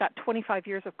someone who's got 25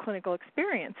 years of clinical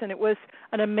experience, and it was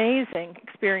an amazing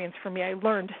experience for me. I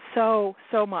learned so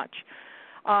much.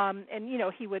 And,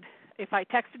 he would, if I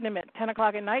texted him at 10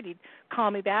 o'clock at night, he'd call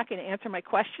me back and answer my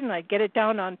question, and I'd get it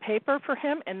down on paper for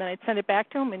him, and then I'd send it back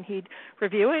to him, and he'd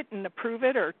review it and approve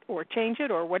it or change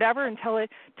it or whatever until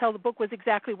the book was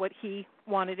exactly what he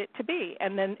wanted it to be.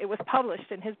 And then it was published,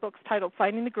 and his book's titled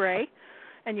Finding the Gray,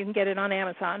 and you can get it on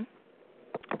Amazon.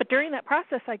 But during that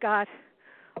process, I got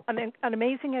an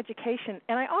amazing education,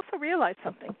 and I also realized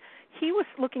something. He was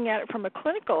looking at it from a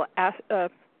clinical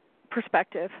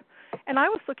perspective, and I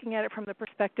was looking at it from the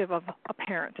perspective of a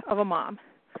parent, of a mom,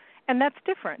 and that's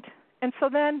different. And so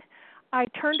then I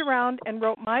turned around and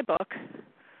wrote my book,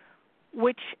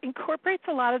 which incorporates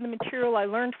a lot of the material I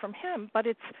learned from him, but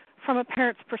it's from a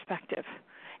parent's perspective,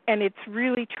 and it's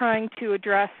really trying to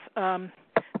address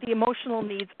the emotional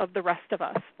needs of the rest of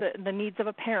us, the needs of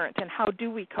a parent, and how do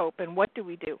we cope and what do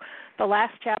we do. The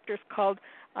last chapter is called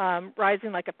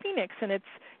Rising Like a Phoenix, and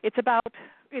it's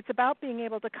about being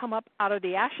able to come up out of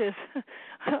the ashes,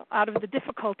 out of the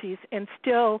difficulties, and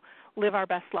still live our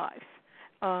best lives.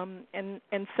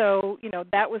 And so,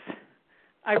 that was,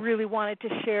 I really wanted to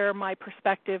share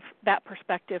that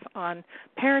perspective on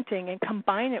parenting, and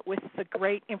combine it with the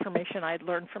great information I had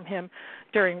learned from him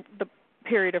during the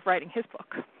period of writing his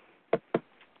book.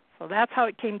 So that's how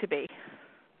it came to be.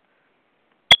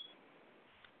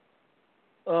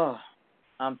 Oh,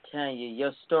 I'm telling you,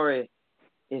 your story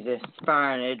is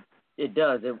inspiring. It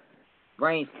does. It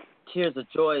brings tears of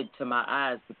joy to my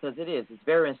eyes because it is. It's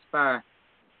very inspiring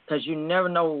because you never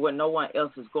know what no one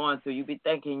else is going through. You be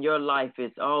thinking your life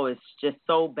is, it's just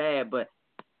so bad, but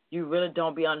you really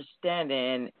don't be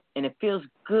understanding. And it feels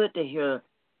good to hear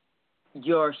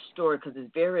your story because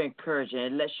it's very encouraging.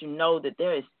 It lets you know that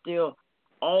there is still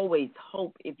always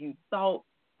hope. If you thought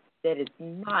that it's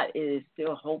not, it is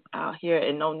still hope out here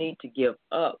and no need to give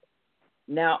up.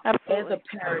 Now, Absolutely. As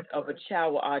a parent of a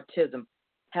child with autism,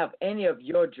 have any of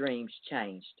your dreams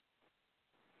changed?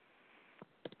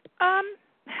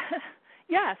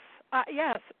 Yes.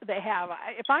 Yes, they have.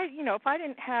 If I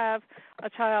didn't have a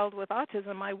child with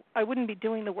autism, I wouldn't be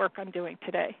doing the work I'm doing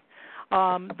today.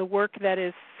 The work that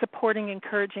is supporting,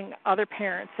 encouraging other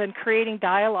parents, and creating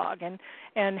dialogue and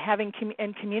having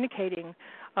and communicating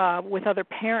with other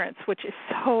parents, which is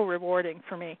so rewarding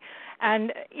for me.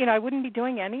 And I wouldn't be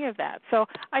doing any of that. So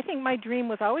I think my dream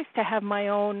was always to have my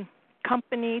own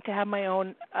company, to have my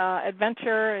own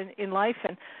adventure in life.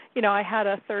 And I had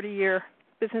a 30-year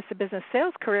business-to-business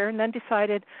sales career, and then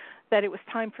decided that it was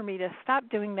time for me to stop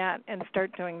doing that and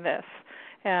start doing this.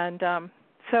 And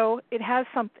so it has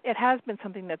been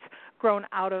something that's grown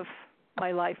out of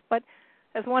my life. But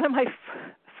as one of my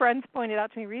friends pointed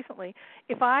out to me recently,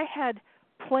 if I had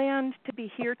planned to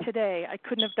be here today, I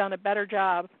couldn't have done a better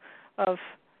job of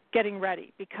getting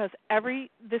ready, because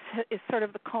this is sort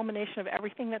of the culmination of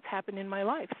everything that's happened in my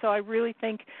life. So I really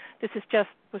think this was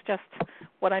just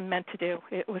what I'm meant to do.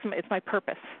 It's my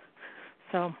purpose.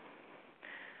 So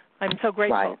I'm so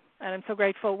grateful, right. And I'm so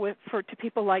grateful to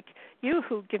people like you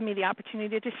who give me the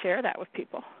opportunity to share that with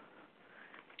people.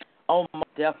 Oh,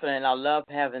 most definitely, and I love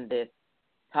having this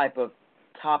type of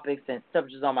topics and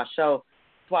subjects on my show.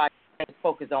 That's why I can't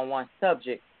focus on one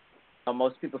subject.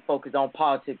 Most people focus on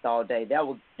politics all day. That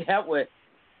would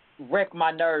wreck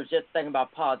my nerves just thinking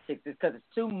about politics, because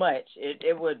it's too much.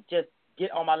 It would just get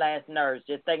on my last nerves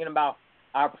just thinking about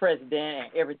our president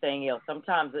and everything else.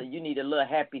 Sometimes you need a little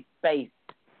happy space.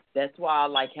 That's why I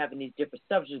like having these different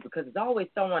subjects, because there's always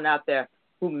someone out there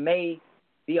who may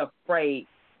be afraid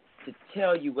to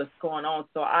tell you what's going on.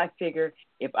 So I figure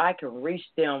if I can reach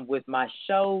them with my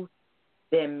shows,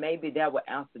 then maybe that will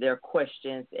answer their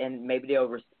questions and maybe they'll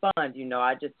respond.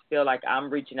 I just feel like I'm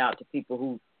reaching out to people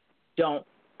who don't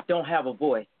have a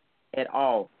voice at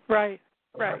all. Right.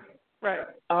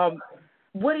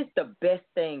 What is the best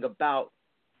thing about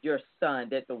your son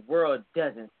that the world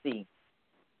doesn't see?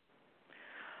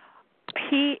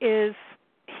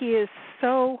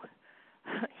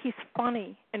 He's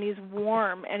funny, and he's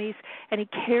warm, and he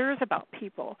cares about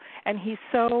people, and he's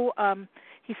so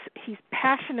he's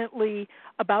passionately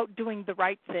about doing the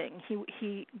right thing.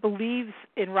 He believes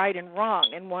in right and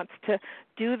wrong and wants to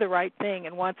do the right thing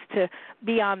and wants to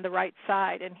be on the right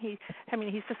side. And he's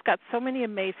just got so many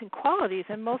amazing qualities,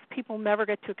 and most people never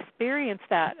get to experience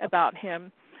that about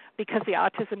him because the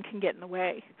autism can get in the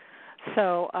way.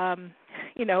 So,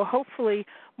 hopefully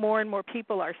more and more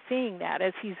people are seeing that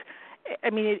as he's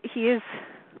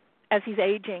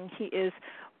aging, he is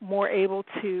more able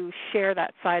to share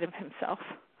that side of himself,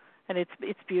 and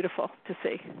it's beautiful to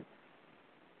see.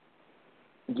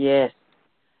 Yes.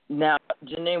 Now,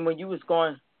 Jeanne, while you was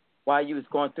going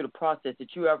through the process, did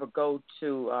you ever go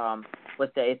to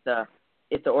it's an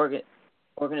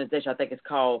organization, I think it's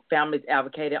called Families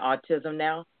Advocating Autism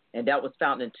now, and that was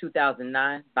founded in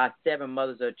 2009 by 7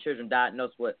 mothers of children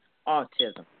diagnosed with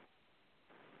autism.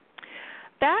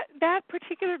 That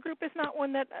particular group is not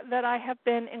one that I have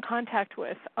been in contact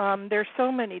with. There's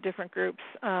so many different groups.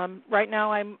 Right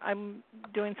now, I'm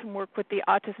doing some work with the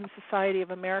Autism Society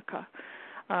of America.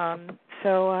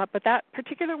 But that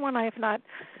particular one, I have not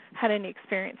had any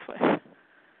experience with.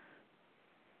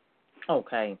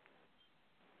 Okay.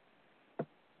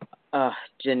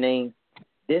 Jeanne,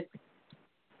 this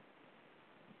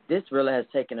really has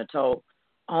taken a toll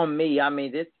on me.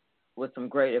 This was some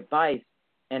great advice.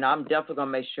 And I'm definitely going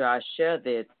to make sure I share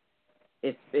this.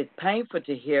 It's painful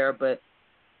to hear, but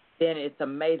then it's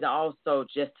amazing also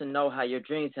just to know how your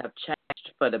dreams have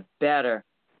changed for the better.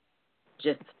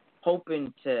 Just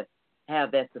hoping to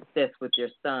have that success with your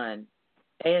son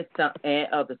and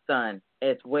other son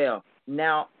as well.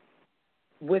 Now,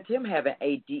 with him having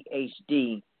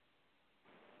ADHD,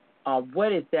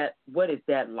 what is that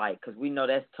like? Because we know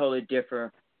that's totally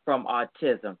different from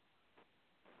autism.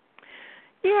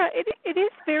 Yeah, it is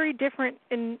very different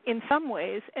in some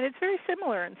ways, and it's very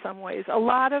similar in some ways. A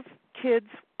lot of kids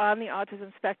on the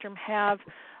autism spectrum have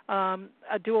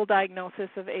a dual diagnosis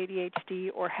of ADHD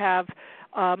or have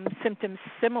symptoms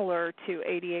similar to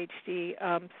ADHD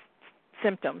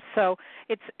symptoms. So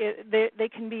they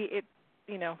can be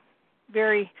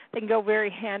they can go very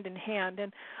hand in hand.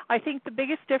 And I think the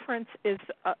biggest difference is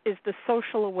the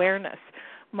social awareness.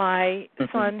 My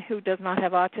son, who does not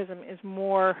have autism, is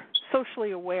more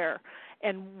socially aware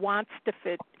and wants to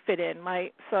fit in.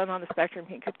 My son on the spectrum,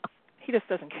 he just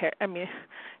doesn't care. I mean,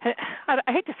 I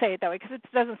hate to say it that way because it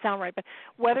doesn't sound right, but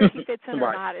whether he fits in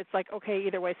or not, it's like, okay,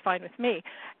 either way is fine with me.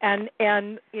 And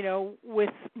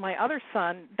with my other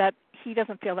son, that he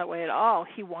doesn't feel that way at all.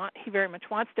 He very much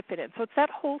wants to fit in. So it's that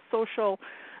whole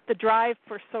the drive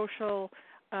for social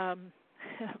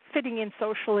fitting in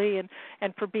socially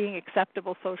and for being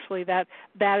acceptable socially, that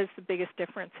is the biggest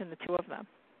difference in the two of them.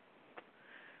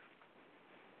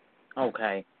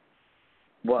 Okay.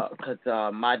 Well, because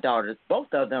my daughters, both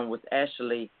of them was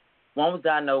actually, one was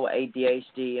diagnosed with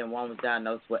ADHD and one was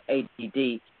diagnosed with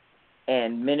ADD.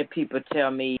 And many people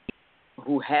tell me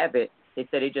who have it, they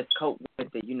say they just cope with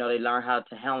it. They learn how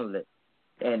to handle it.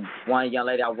 And one young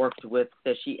lady I worked with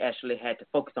said she actually had to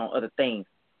focus on other things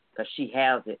because she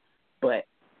has it. But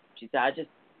she said, I just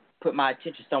put my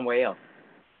attention somewhere else.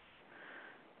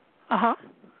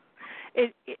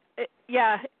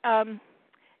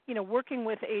 Working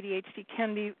with ADHD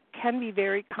can be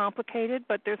very complicated,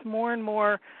 but there's more and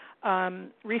more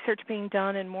research being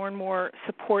done and more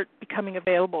support becoming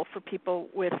available for people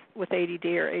with ADD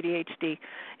or ADHD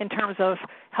in terms of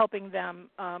helping them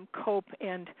cope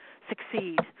and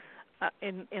succeed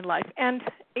in life. And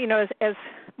as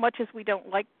much as we don't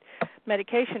like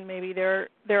medication, maybe there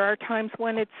are times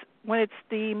when it's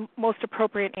the most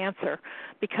appropriate answer,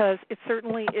 because it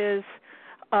certainly is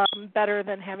better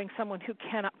than having someone who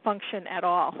cannot function at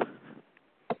all.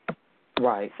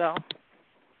 Right. So,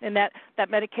 and that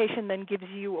medication then gives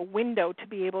you a window to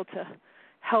be able to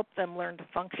help them learn to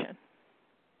function.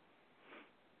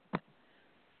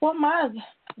 Well, mine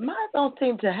don't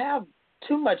seem to have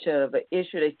too much of an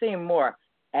issue. They seem more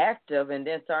active, and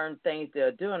then certain things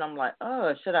they're doing, I'm like,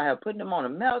 oh, should I have put them on a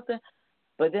medicine?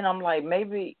 But then I'm like,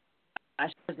 maybe I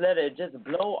should just let it just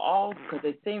blow off, because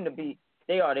they seem to be,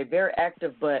 they're very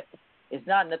active, but it's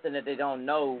not nothing that they don't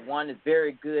know. One is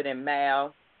very good in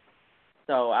math,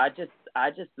 so I just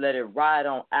let it ride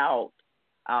on out.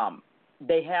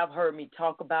 They have heard me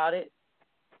talk about it,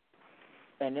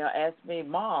 and they'll ask me,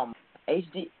 Mom,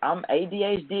 I'm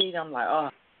ADHD, and I'm like, oh,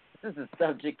 this is a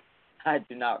subject I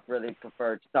do not really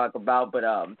prefer to talk about, but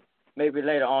maybe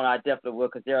later on I definitely will,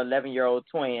 because they're 11-year-old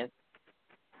twins.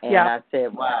 And I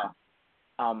said, wow,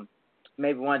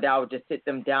 maybe one day I would just sit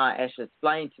them down and actually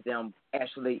explain to them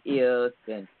actually is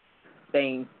and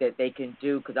things that they can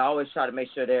do, because I always try to make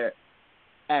sure they're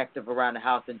active around the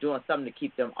house and doing something to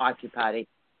keep them occupied. They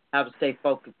have to stay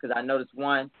focused, because I noticed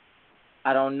one,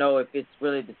 I don't know if it's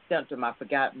really the symptom. I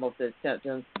forgot most of the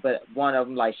symptoms, but one of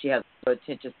them, like, she has a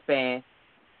attention span.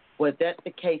 Was that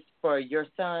the case for your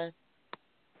son?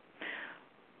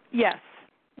 Yes.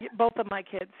 Both of my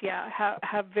kids,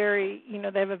 have very,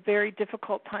 they have a very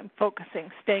difficult time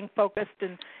staying focused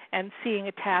and seeing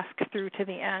a task through to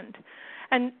the end.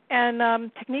 And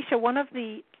Technisha, one of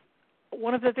the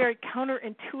very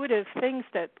counterintuitive things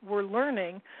that we're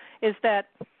learning is that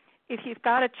if you've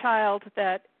got a child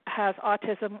that has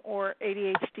autism or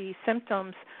ADHD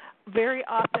symptoms, very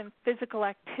often physical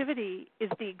activity is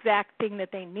the exact thing that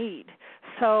they need.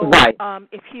 So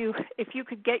if you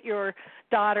could get your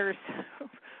daughters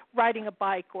riding a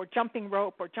bike or jumping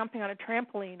rope or jumping on a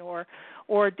trampoline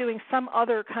or doing some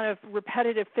other kind of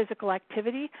repetitive physical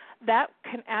activity, that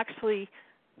can actually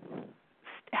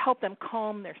help them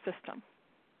calm their system.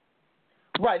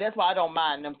 Right, that's why I don't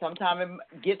mind them. Sometimes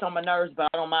it gets on my nerves, but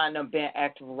I don't mind them being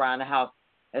active around the house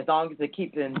as long as they're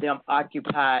keeping them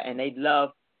occupied, and they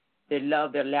love their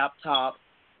laptops,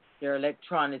 their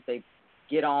electronics. They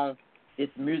get on this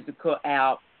musical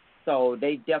app, so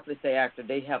they definitely stay active.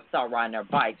 They have started riding their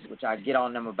bikes, which I get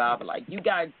on them about, but like, you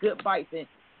got good bikes, and you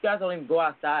guys don't even go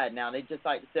outside now. They just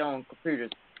like to sit on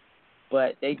computers.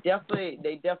 But they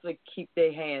definitely keep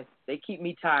their hands. They keep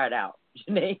me tired out.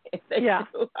 They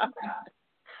do.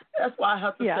 That's why I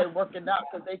have to stay working out,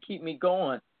 because they keep me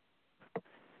going.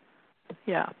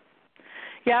 Yeah.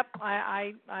 Yep,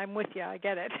 I'm with you. I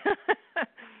get it.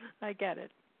 I get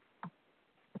it.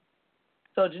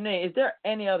 So, Jeanne, is there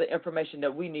any other information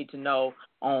that we need to know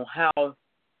on how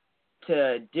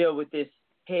to deal with this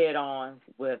head-on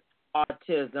with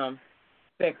autism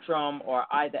spectrum or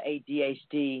either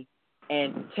ADHD?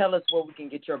 And tell us where we can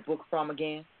get your book from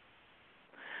again.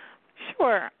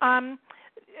 Sure.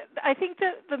 I think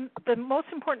that the most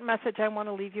important message I want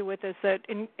to leave you with is that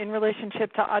in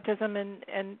relationship to autism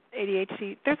and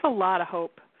ADHD, there's a lot of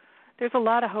hope. There's a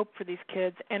lot of hope for these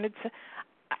kids, and it's,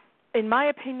 in my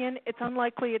opinion, it's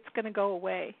unlikely it's going to go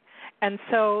away. And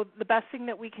so the best thing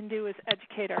that we can do is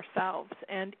educate ourselves.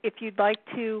 And if you'd like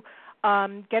to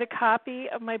get a copy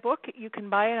of my book, you can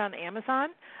buy it on Amazon.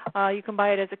 You can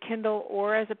buy it as a Kindle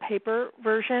or as a paper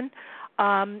version.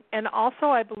 And also,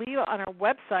 I believe on our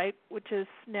website, which is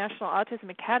National Autism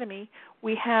Academy,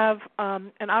 we have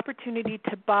an opportunity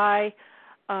to buy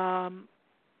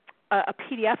a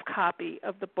PDF copy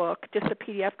of the book, just a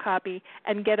PDF copy,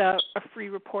 and get a free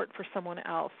report for someone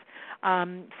else.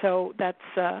 So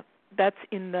that's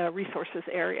in the resources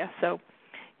area. So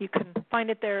you can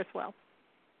find it there as well.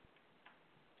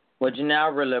 Well, Jeanne, I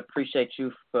really appreciate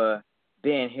you for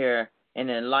being here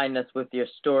and enlightening us with your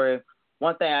story.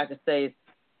 One thing I can say is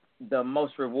the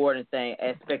most rewarding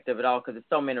aspect of it all, because there's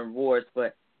so many rewards,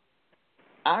 but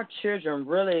our children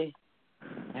really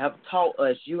have taught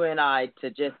us, you and I,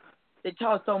 they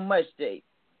taught us so much. They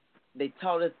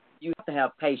taught us you have to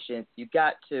have patience. You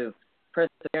got to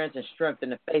perseverance and strength in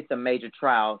the face of major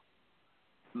trials.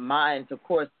 Mine, of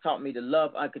course, taught me to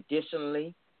love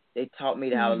unconditionally. They taught me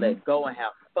how to let go and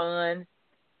have fun.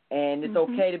 And it's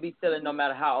okay to be silly no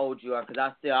matter how old you are,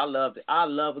 because I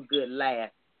love a good laugh.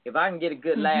 If I can get a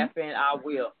good laugh in, I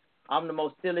will. I'm the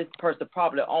most silliest person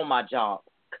probably on my job,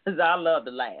 because I love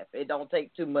to laugh. It don't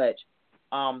take too much.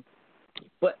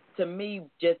 But to me,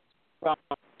 just from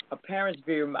a parent's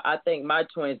view, I think my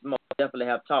twins most definitely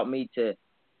have taught me to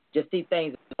just see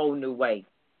things in a whole new way.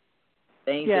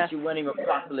 Things that you wouldn't even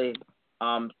properly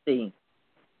see.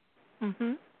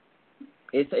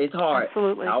 It's hard.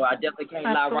 Absolutely. I definitely can't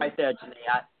lie right there, Jeanne.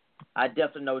 I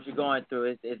definitely know what you're going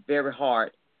through. It's very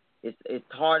hard. It's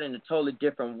hard in a totally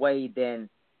different way than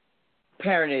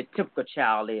parenting a typical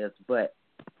child is. But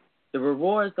the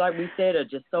rewards, like we said, are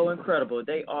just so incredible.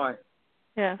 They are.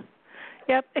 Yeah.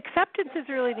 Yep. Acceptance is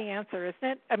really the answer, isn't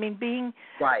it? I mean,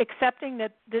 accepting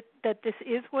that this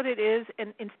is what it is,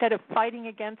 and instead of fighting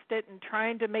against it and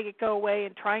trying to make it go away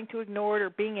and trying to ignore it or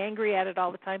being angry at it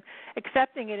all the time,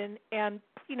 accepting it and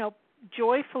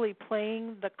joyfully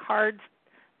playing the cards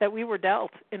that we were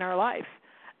dealt in our life.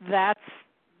 That's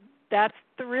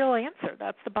the real answer.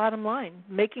 That's the bottom line.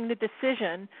 Making the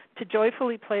decision to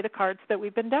joyfully play the cards that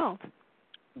we've been dealt.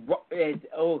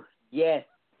 Oh, yes.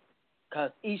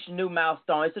 Because each new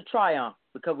milestone, it's a triumph,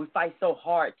 because we fight so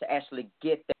hard to actually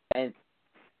get there. And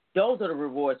those are the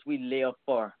rewards we live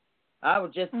for. I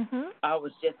was just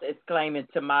exclaiming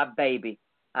to my baby.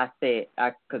 I said,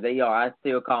 because they are, I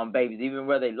still call them babies, even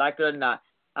whether they like it or not.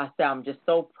 I said, I'm just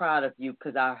so proud of you,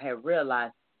 because I had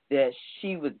realized that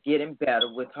she was getting better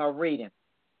with her reading.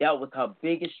 That was her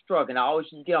biggest struggle. And I always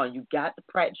used to get on, you got to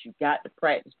practice,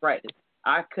 practice.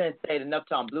 I couldn't say it enough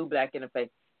time, blue, black in the face.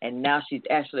 And now she's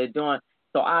actually doing.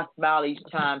 So I smile each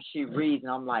time she reads,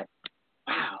 and I'm like,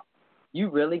 wow, you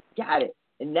really got it.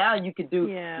 And now you can do,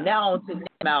 now on to the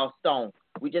next milestone.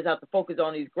 We just have to focus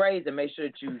on these grades and make sure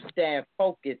that you stand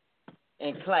focused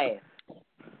in class.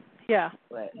 Yeah.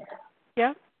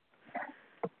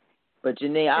 But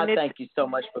Jeanne, I thank you so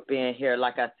much for being here.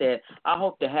 Like I said, I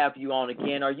hope to have you on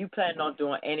again. Are you planning on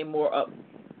doing any more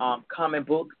common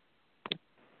books?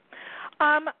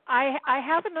 I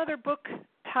have another book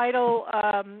title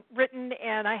written,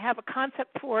 and I have a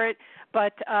concept for it,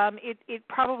 but it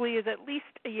probably is at least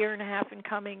a year and a half in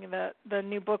coming. The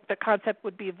new book, the concept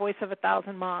would be Voice of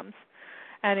 1,000 Moms,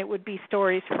 and it would be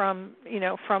stories from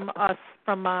us,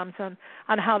 from moms, on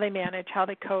how they manage, how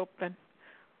they cope, and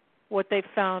what they've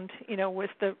found, with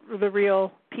the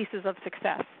real pieces of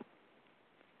success.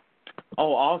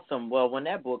 Oh, awesome. Well, when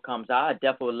that book comes out, I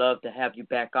definitely would love to have you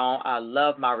back on. I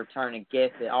love my returning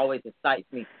guests. It always excites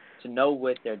me to know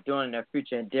what they're doing in their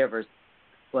future endeavors.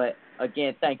 But,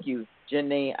 again, thank you,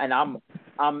 Jeanne, and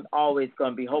I'm always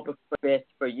going to be hoping for the best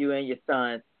for you and your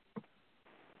sons.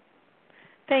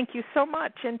 Thank you so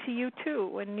much, and to you,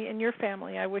 too, and your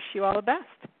family. I wish you all the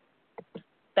best.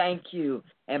 Thank you.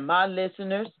 And my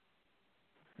listeners,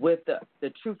 with the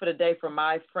truth of the day from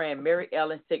my friend Mary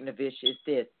Ellen Signovich is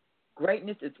this: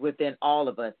 greatness is within all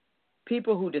of us.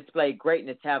 People who display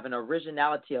greatness have an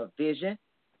originality of vision.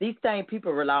 These same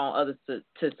people rely on others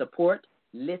to support,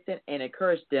 listen, and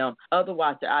encourage them.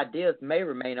 Otherwise, their ideas may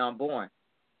remain unborn.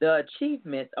 The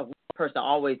achievements of one person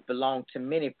always belong to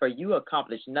many, for you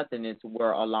accomplish nothing in this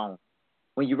world alone.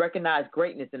 When you recognize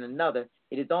greatness in another,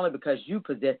 it is only because you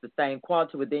possess the same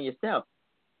quality within yourself.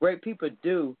 Great people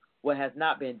do what has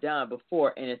not been done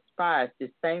before and inspires this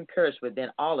same courage within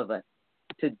all of us.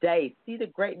 Today, see the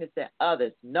greatness in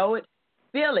others. Know it,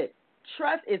 feel it,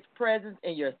 Trust its presence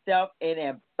in yourself and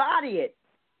embody it.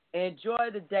 Enjoy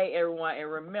the day, everyone.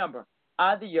 And remember,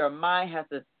 either your mind has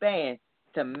to span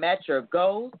to match your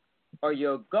goals or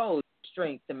your goals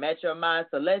strength to match your mind.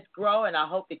 So let's grow, and I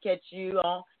hope to catch you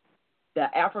on the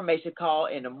affirmation call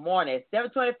in the morning at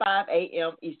 7:25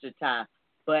 a.m. Eastern Time.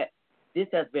 But this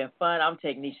has been fun. I'm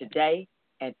Technisha Day,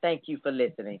 and thank you for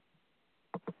listening.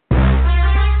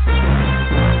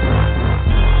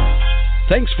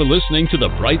 Thanks for listening to The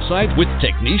Bright Side with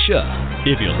Technisha.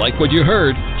 If you like what you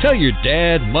heard, tell your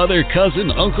dad, mother,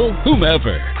 cousin, uncle,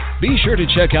 whomever. Be sure to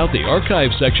check out the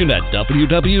archive section at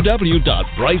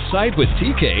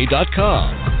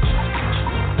www.brightsidewithtk.com.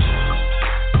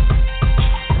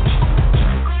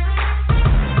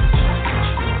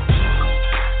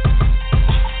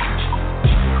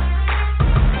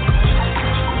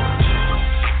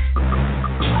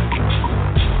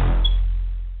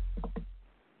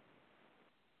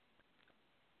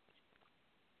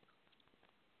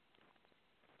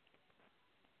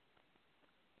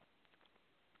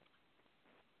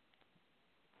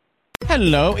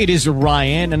 Hello, it is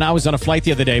Ryan, and I was on a flight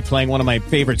the other day playing one of my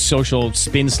favorite social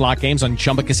spin slot games on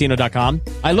ChumbaCasino.com.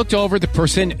 I looked over at the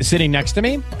person sitting next to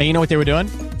me, and you know what they were doing?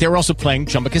 They were also playing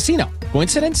Chumba Casino.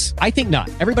 Coincidence? I think not.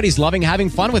 Everybody's loving having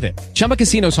fun with it. Chumba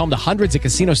Casino is home to hundreds of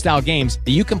casino-style games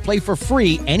that you can play for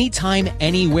free anytime,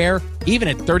 anywhere, even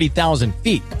at 30,000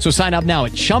 feet. So sign up now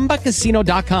at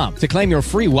ChumbaCasino.com to claim your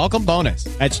free welcome bonus.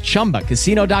 That's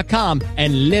ChumbaCasino.com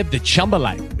and live the Chumba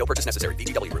life. No purchase necessary.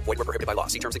 VGW. Void where prohibited by law.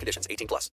 See terms and conditions. 18+.